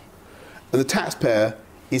taxpayer, and the taxpayer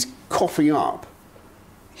is coughing up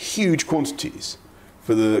huge quantities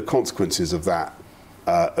for the consequences of that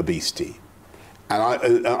obesity. And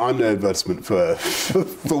I'm no advertisement for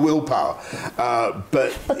willpower,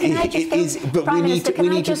 but we need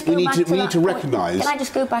to recognise. Can I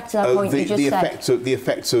just go back to that point you just said? The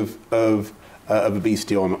effects of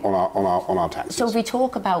obesity on our taxes. So if we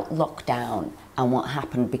talk about lockdown and what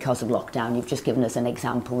happened because of lockdown, you've just given us an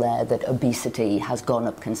example there that obesity has gone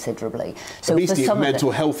up considerably. So obesity, for some mental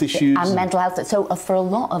health issues. And mental health. So for a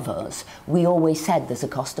lot of us, we always said there's a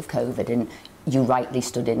cost of COVID, and you rightly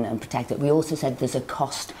stood in and protected. We also said there's a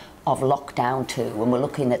cost of lockdown too, and we're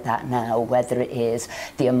looking at that now, whether it is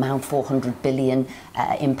the amount, 400 billion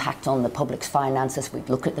impact on the public's finances. We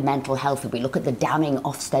look at the mental health, we look at the damning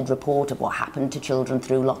Ofsted report of what happened to children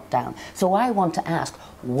through lockdown. So I want to ask,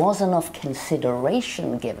 was enough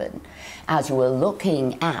consideration given as you were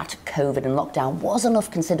looking at COVID and lockdown, was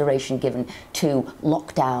enough consideration given to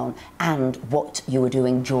lockdown and what you were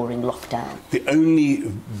doing during lockdown?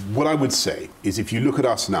 What I would say is, if you look at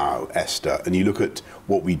us now, Esther, and you look at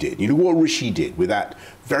what we did, you know what Rishi did with that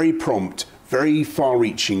very prompt, very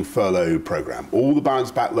far-reaching furlough programme, all the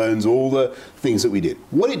bounce back loans, all the things that we did.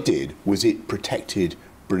 What it did was it protected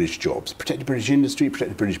British jobs, protected British industry,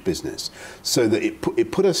 protected British business, so that it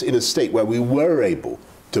put us in a state where we were able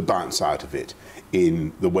to bounce out of it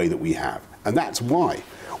in the way that we have. And that's why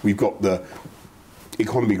we've got the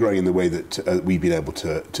economy growing in the way that we've been able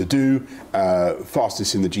to do,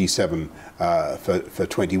 fastest in the G7 for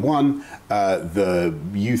 21, the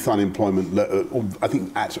youth unemployment, I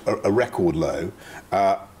think at a record low,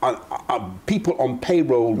 people on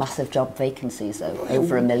payroll. Massive job vacancies, though,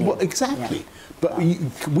 over 1 million. Well, exactly. Yeah. But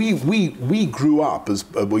we grew up as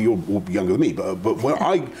well. You're younger than me, but when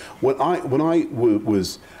I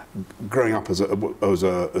was growing up as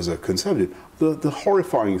a conservative, the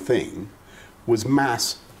horrifying thing was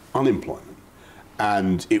mass unemployment,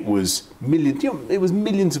 and it was millions. It was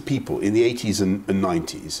millions of people in the 80s and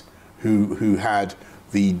 90s who had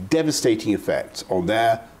the devastating effects on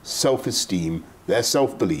their self-esteem, their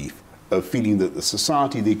self-belief, of feeling that the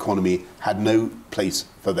society, the economy had no place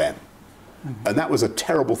for them. Mm-hmm. And that was a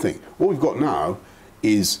terrible thing. What we've got now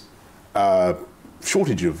is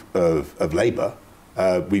shortage of labour.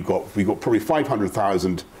 We've got probably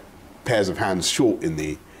 500,000 pairs of hands short in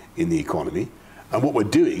the economy, and what we're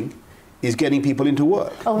doing is getting people into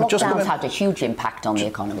work. Oh, lockdown's had a huge impact on the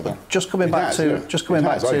economy, though. Just coming back to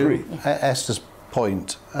Esther's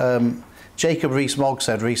point. Jacob Rees-Mogg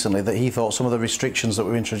said recently that he thought some of the restrictions that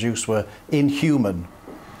were introduced were inhuman.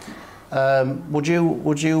 Would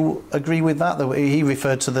you agree with that? He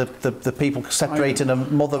referred to the people separating a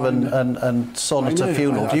mother and son at a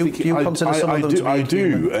funeral. Do you consider some of them to be I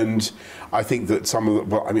do, and I think that some of the,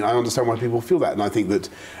 well, I mean, I understand why people feel that, and I think that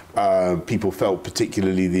people felt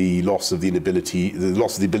particularly the loss of the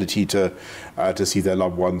ability to see their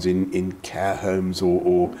loved ones in care homes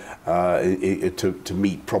or to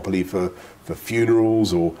meet properly for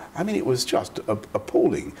funerals, or I mean, it was just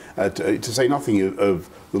appalling. To say nothing of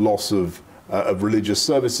the loss of religious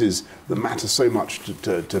services that matter so much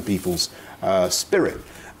to people's spirit.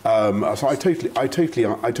 So I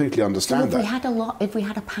totally understand that. If we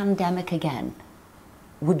had a pandemic again,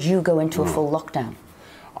 would you go into a full lockdown?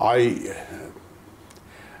 I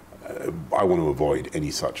want to avoid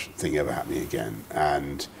any such thing ever happening again,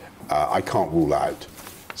 and I can't rule out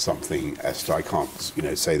something, Esther. I can't,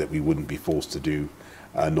 say that we wouldn't be forced to do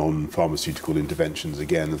non-pharmaceutical interventions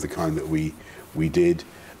again of the kind that we did.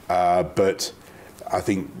 But I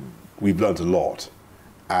think we've learnt a lot,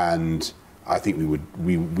 and I think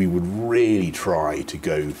we would really try to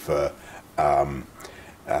go for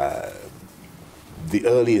the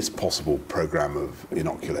earliest possible program of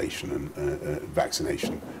inoculation and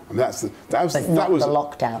vaccination. I mean, that was the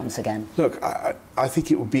lockdowns again. Look, I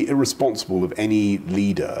think it would be irresponsible of any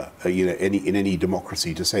leader, in any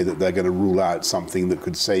democracy, to say that they're going to rule out something that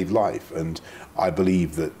could save life. And I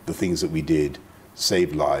believe that the things that we did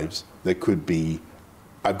saved lives. There could be,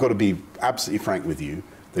 I've got to be absolutely frank with you,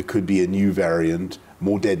 there could be a new variant,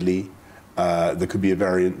 more deadly. There could be a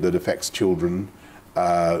variant that affects children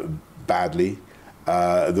badly.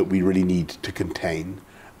 That we really need to contain.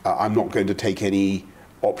 I'm not going to take any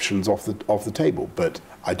options off the table, but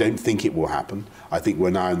I don't think it will happen. I think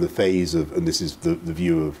we're now in the phase of, and this is the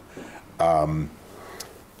view of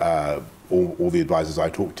all the advisors I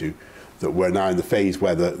talk to, that we're now in the phase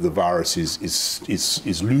where the virus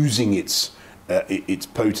is losing its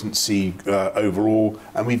potency overall,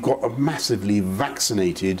 and we've got a massively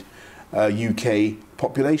vaccinated UK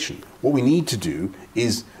population. What we need to do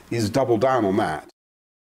is double down on that.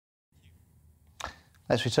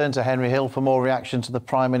 Let's return to Henry Hill for more reaction to the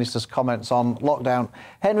Prime Minister's comments on lockdown.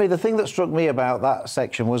 Henry, the thing that struck me about that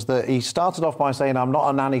section was that he started off by saying, I'm not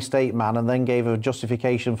a nanny state man, and then gave a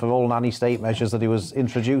justification for all nanny state measures that he was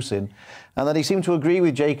introducing. And then he seemed to agree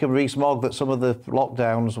with Jacob Rees-Mogg that some of the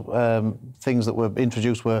lockdowns, things that were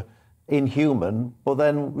introduced were inhuman, but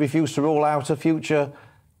then refused to rule out a future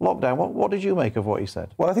lockdown. What did you make of what he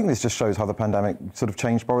said? Well, I think this just shows how the pandemic sort of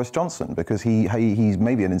changed Boris Johnson, because he's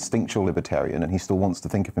maybe an instinctual libertarian and he still wants to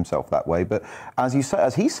think of himself that way. But as he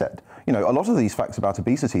said, a lot of these facts about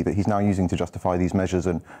obesity that he's now using to justify these measures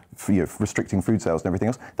and restricting food sales and everything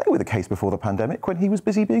else, they were the case before the pandemic when he was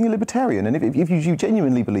busy being a libertarian. And if you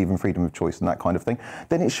genuinely believe in freedom of choice and that kind of thing,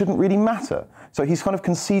 then it shouldn't really matter. So he's kind of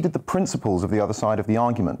conceded the principles of the other side of the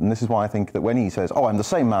argument. And this is why I think that when he says, I'm the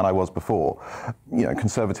same man I was before,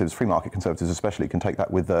 conservatives, free market conservatives especially, can take that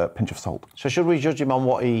with a pinch of salt. So should we judge him on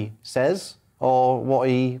what he says or what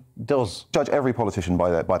he does? Judge every politician by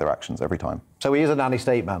their actions every time. So he is a nanny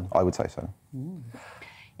state man? I would say so.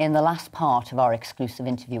 In the last part of our exclusive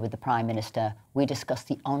interview with the Prime Minister, we discussed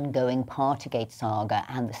the ongoing Partygate saga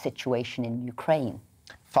and the situation in Ukraine.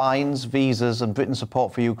 Fines, visas and Britain's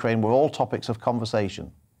support for Ukraine were all topics of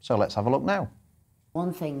conversation. So let's have a look now.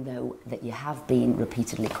 One thing, though, that you have been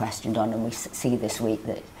repeatedly questioned on, and we see this week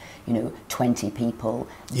that, 20 people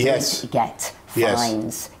did get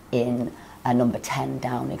fines in number 10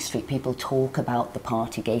 Downing Street. People talk about the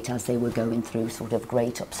Partygate as they were going through sort of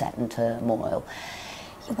great upset and turmoil.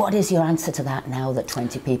 What is your answer to that now that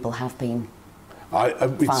 20 people have been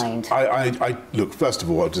fined? Look, first of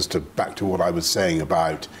all, just back to what I was saying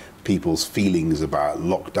about people's feelings about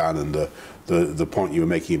lockdown and the point you were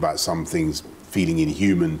making about some things feeling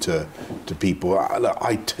inhuman to people.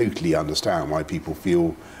 I totally understand why people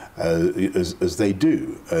feel as they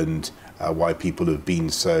do, and why people have been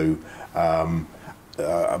so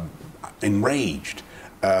enraged.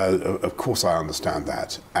 Of course I understand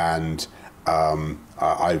that, and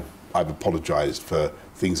I've apologised for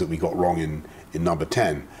things that we got wrong in number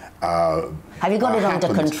 10. Have you got it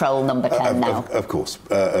under control, number 10 now? Of course.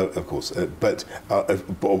 But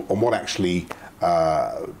on what actually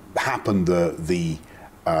happened, the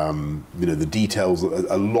details,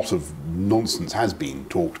 a lot of nonsense has been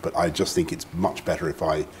talked, but I just think it's much better if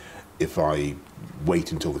I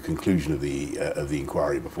wait until the conclusion of the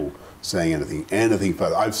inquiry before saying anything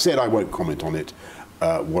further. I've said I won't comment on it.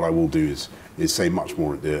 What I will do is say much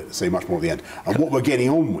more at the end. And what we're getting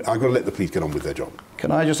on with, I've got to let the police get on with their job.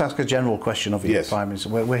 Can I just ask a general question of you, yes. Prime Minister?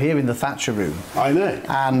 We're here in the Thatcher room. I know.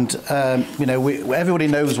 And, everybody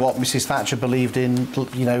knows what Mrs Thatcher believed in.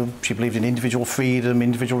 She believed in individual freedom,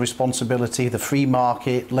 individual responsibility, the free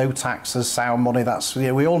market, low taxes, sound money.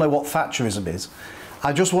 We all know what Thatcherism is.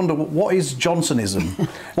 I just wonder, what is Johnsonism?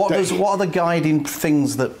 What are the guiding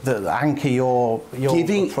things that anchor your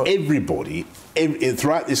giving everybody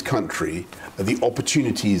throughout this country the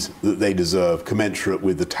opportunities that they deserve, commensurate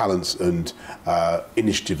with the talents and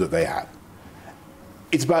initiative that they have.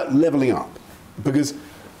 It's about levelling up,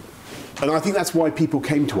 and I think that's why people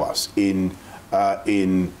came to us in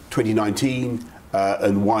 2019,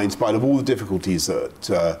 and why, in spite of all the difficulties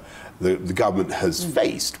that the government has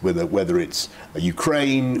faced, whether it's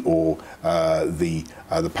Ukraine or the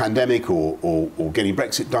pandemic or getting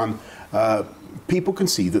Brexit done, people can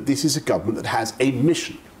see that this is a government that has a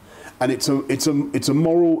mission, and it's a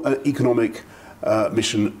moral, economic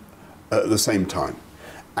mission at the same time,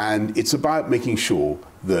 and it's about making sure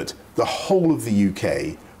that the whole of the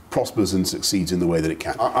UK prospers and succeeds in the way that it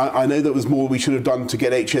can. I know there was more we should have done to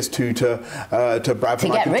get HS2 to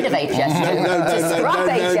Bradford. To get rid of HS2. To scrap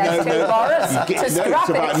HS2, Boris. To scrap it's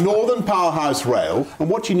about it. Northern Powerhouse Rail, and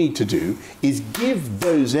what you need to do is give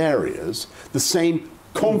those areas the same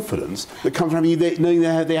confidence that comes from knowing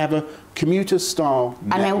they have a commuter-style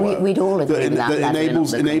network. And we'd all agree with that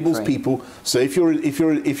enables people. So if you're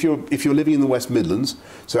living in the West Midlands,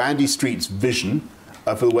 so Andy Street's vision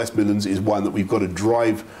for the West Midlands is one that we've got to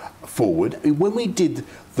drive forward. I mean, when we did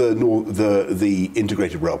the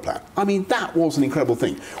integrated rail plan, I mean, that was an incredible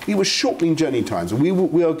thing. We were shortening journey times, and we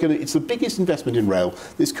are going to. It's the biggest investment in rail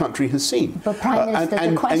this country has seen. But Prime Minister,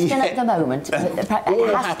 the question at the moment all that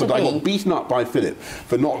happened. I got beaten up by Philip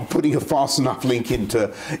for not putting a fast enough link into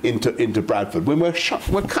Bradford. When we're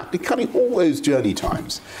cutting all those journey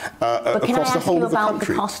times across the whole of the country. But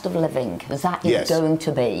can I ask you about the cost of living? Because that is going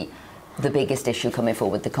to be the biggest issue coming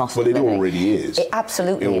forward, the cost of living. Well, it already is.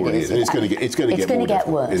 Absolutely it is. And it's going to get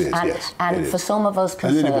worse. It is, yes. And for some of us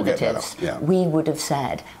Conservatives, we would have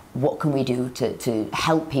said, what can we do to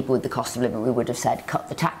help people with the cost of living? We would have said, cut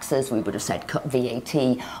the taxes. We would have said, cut VAT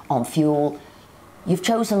on fuel. You've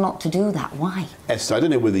chosen not to do that. Why? Esther, I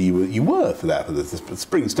don't know whether you were for that. The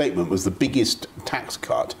spring statement was the biggest tax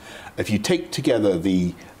cut. If you take together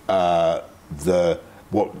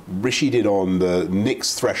what Rishi did on the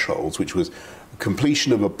NICS thresholds, which was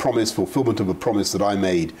completion of a promise, fulfilment of a promise that I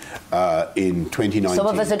made in 2019. Some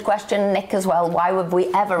of us had questioned Nick as well. Why would we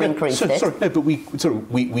ever increase it? Sorry, no, but we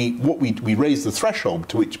raised the threshold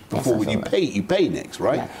to which before you pay NICS,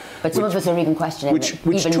 right? Yeah. But some of us are even questioning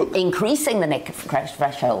increasing the NICS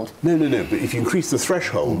threshold. No. But if you increase the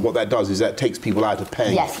threshold, what that does is that takes people out of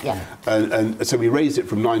paying. Yes, yeah. And so we raised it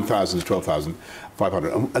from 9,000 to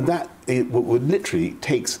 12,500, and that literally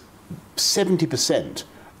takes 70%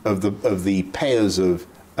 of the payers of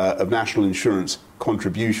national insurance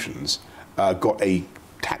contributions got a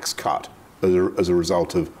tax cut as a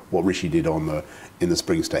result of what Rishi did in the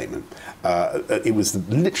spring statement. It was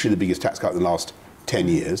literally the biggest tax cut in the last 10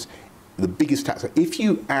 years. The biggest tax cut. If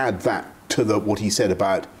you add that to what he said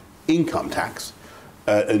about income tax,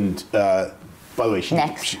 by the way,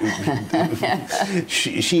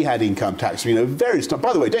 she had income tax. Various times.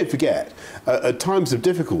 By the way, don't forget, at times of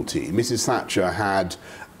difficulty, Mrs. Thatcher had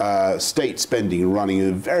state spending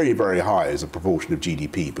running very, very high as a proportion of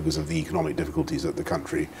GDP because of the economic difficulties that the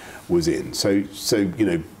country was in. So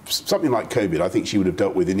something like COVID, I think she would have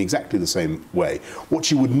dealt with in exactly the same way. What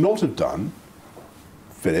she would not have done,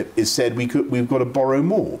 Philip, is said we've got to borrow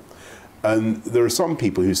more. And there are some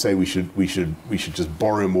people who say we should just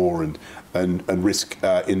borrow more and risk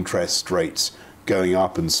interest rates going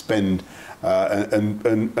up and spend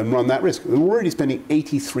and run that risk. We're already spending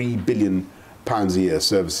 £83 billion a year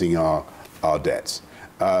servicing our debts.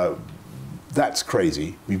 That's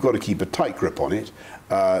crazy. We've got to keep a tight grip on it.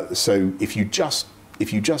 So if you just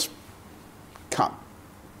cut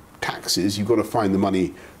taxes, you've got to find the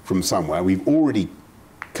money from somewhere. We've already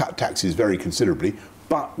cut taxes very considerably,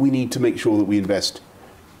 but we need to make sure that we invest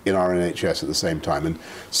in our NHS at the same time. And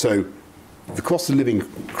so the cost of living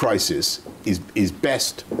crisis is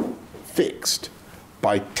best fixed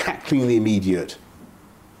by tackling the immediate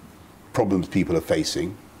problems people are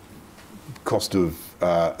facing, cost of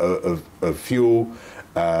fuel,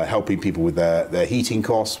 helping people with their heating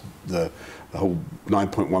costs, the whole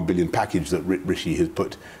 9.1 billion package that Rishi has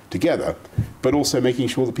put together, but also making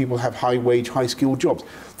sure that people have high-wage, high-skilled jobs.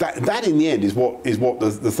 That in the end is what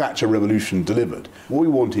the Thatcher revolution delivered. What we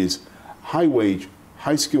want is high-wage,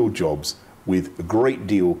 high-skilled jobs with a great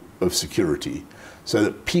deal of security, so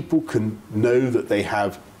that people can know that they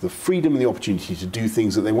have the freedom and the opportunity to do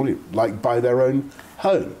things that they want to, like buy their own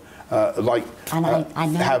home, I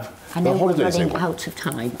know we're running out of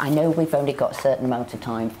time. I know we've only got a certain amount of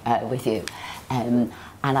time with you. And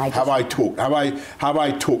I just, have I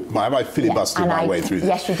filibustered my way through this?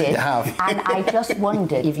 Yes, you did. You have. And I just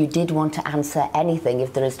wondered if you did want to answer anything,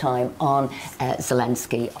 if there is time, on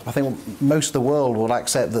Zelensky. I think most of the world will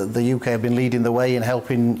accept that the UK have been leading the way in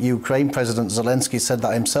helping Ukraine. President Zelensky said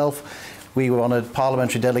that himself. We were on a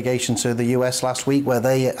parliamentary delegation to the US last week where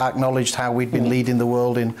they acknowledged how we'd been leading the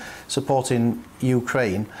world in supporting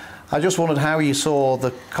Ukraine. I just wondered how you saw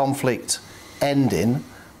the conflict ending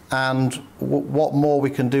and what more we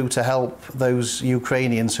can do to help those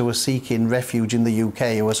Ukrainians who are seeking refuge in the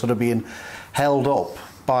UK, who are sort of being held up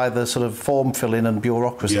by the sort of form filling and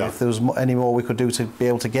bureaucracy. Yeah. If there was any more we could do to be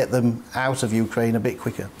able to get them out of Ukraine a bit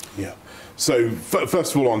quicker. Yeah. So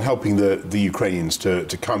first of all, on helping the Ukrainians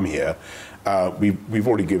to come here, we've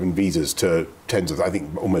already given visas to tens of, I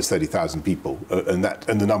think, almost 30,000 people, and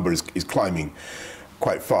the number is climbing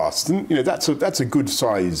quite fast. And that's a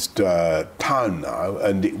good-sized town now,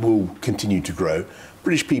 and it will continue to grow.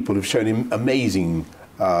 British people have shown him amazing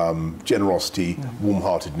generosity,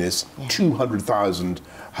 warm-heartedness. 200,000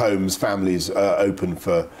 homes, families open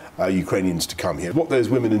for Ukrainians to come here. What those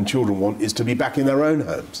women and children want is to be back in their own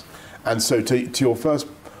homes. And so to your first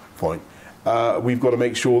point, we've got to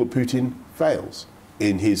make sure that Putin fails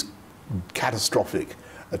in his catastrophic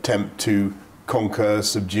attempt to conquer,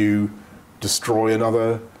 subdue, destroy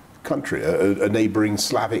another country, a neighbouring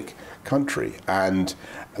Slavic country. And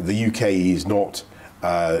the UK is not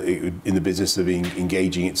in the business of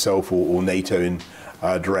engaging itself or NATO in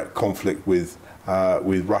direct conflict with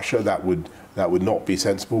Russia. That would not be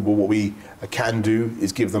sensible. But what we can do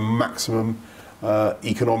is give them maximum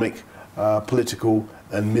economic, political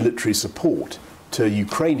and military support to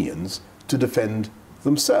Ukrainians to defend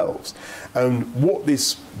themselves. And what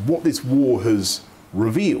this war has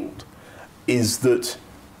revealed is that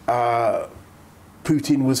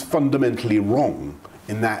Putin was fundamentally wrong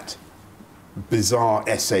in that bizarre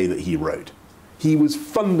essay that he wrote. He was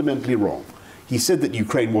fundamentally wrong. He said that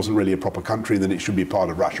Ukraine wasn't really a proper country and that it should be part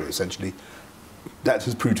of Russia, essentially. That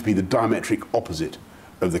has proved to be the diametric opposite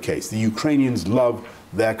of the case. The Ukrainians love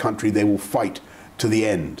their country. They will fight to the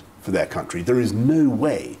end for their country. There is no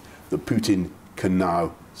way that Putin can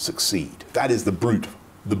now succeed. That is the brute,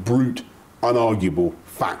 unarguable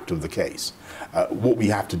fact of the case. What we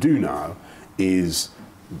have to do now is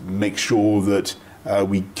make sure that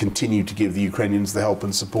we continue to give the Ukrainians the help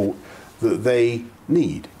and support that they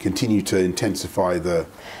need, continue to intensify the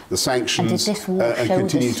sanctions, and did this war show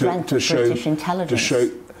continue the strength to of show British intelligence?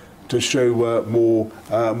 to show more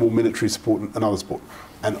military support and other support.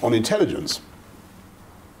 And on intelligence,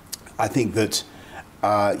 I think that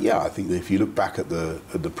I think that if you look back at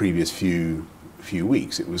the previous few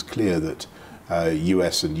weeks, it was clear that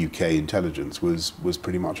US and UK intelligence was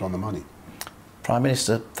pretty much on the money. Prime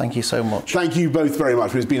Minister, thank you so much. Thank you both very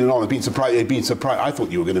much. It's been an honour. It's been surprised. I thought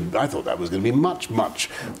that was going to be much more.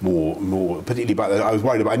 Particularly about that. I was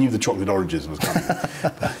worried about. I knew the chocolate oranges was coming.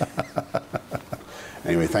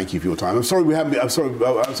 Anyway, thank you for your time. I'm sorry we haven't. I'm sorry.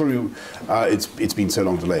 It's been so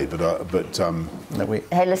long delayed. But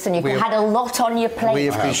hey, listen, you've had a lot on your plate,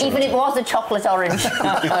 even if it was a chocolate orange.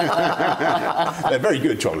 They're very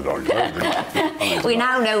good chocolate oranges. We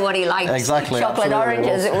now know what he likes. Exactly. Chocolate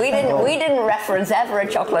oranges. We didn't reference ever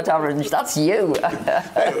a chocolate orange. That's you.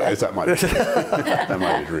 Anyways, that might be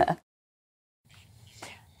true.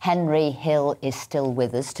 Henry Hill is still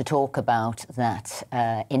with us to talk about that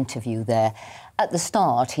interview there. At the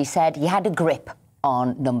start, he said he had a grip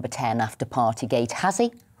on Number 10 after Partygate. Has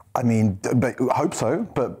he? I mean, I hope so,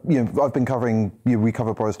 but I've been covering, we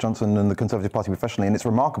cover Boris Johnson and the Conservative Party professionally, and it's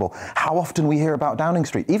remarkable how often we hear about Downing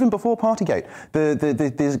Street, even before Partygate.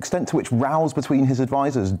 The extent to which rows between his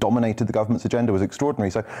advisors dominated the government's agenda was extraordinary.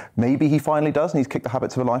 So maybe he finally does, and he's kicked the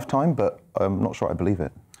habits of a lifetime, but I'm not sure I believe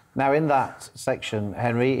it. Now, in that section,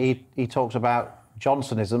 Henry, he talks about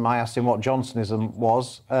Johnsonism. I asked him what Johnsonism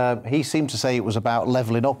was. He seemed to say it was about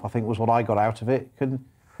levelling up, I think was what I got out of it.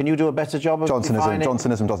 Can you do a better job of defining it?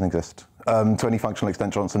 Johnsonism doesn't exist. To any functional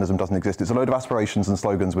extent, Johnsonism doesn't exist. It's a load of aspirations and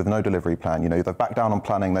slogans with no delivery plan. They've backed down on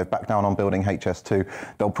planning, they've backed down on building HS2,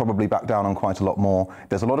 they'll probably back down on quite a lot more.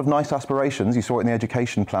 There's a lot of nice aspirations. You saw it in the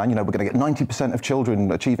education plan. We're going to get 90% of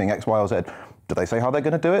children achieving X, Y, or Z. Do they say how they're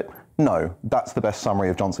going to do it? No. That's the best summary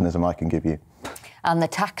of Johnsonism I can give you. And the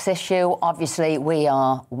tax issue, obviously, we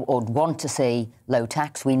want to see low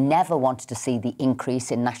tax. We never wanted to see the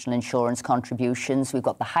increase in national insurance contributions. We've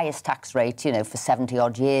got the highest tax rate, for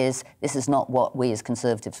 70-odd years. This is not what we as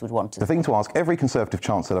Conservatives would want to see. The thing to ask every Conservative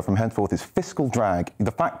Chancellor from henceforth is fiscal drag.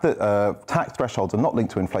 The fact that tax thresholds are not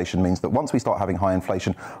linked to inflation means that once we start having high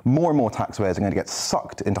inflation, more and more taxpayers are going to get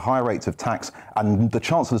sucked into higher rates of tax, and the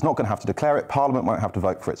Chancellor's not going to have to declare it, Parliament won't have to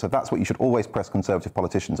vote for it. So that's what you should always press Conservative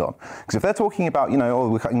politicians on. Because if they're talking about,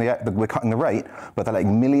 we're cutting the rate, but they're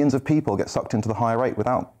letting millions of people get sucked into the higher rate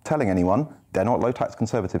without telling anyone, they're not low-tax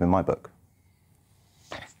Conservative in my book.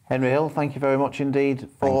 Henry Hill, thank you very much indeed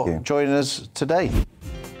for joining us today.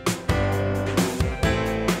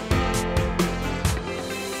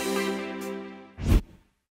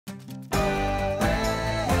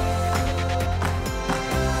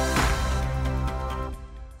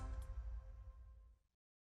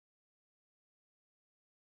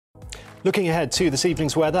 Looking ahead to this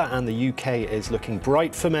evening's weather, and the UK is looking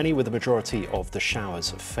bright for many, with the majority of the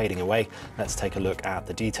showers fading away. Let's take a look at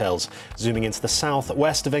the details. Zooming into the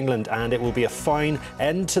south-west of England, and it will be a fine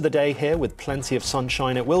end to the day here with plenty of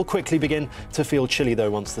sunshine. It will quickly begin to feel chilly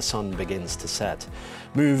though once the sun begins to set.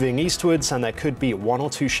 Moving eastwards, and there could be 1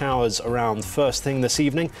 or 2 showers around first thing this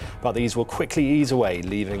evening, but these will quickly ease away,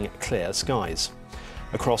 leaving clear skies.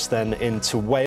 Across then into Wales.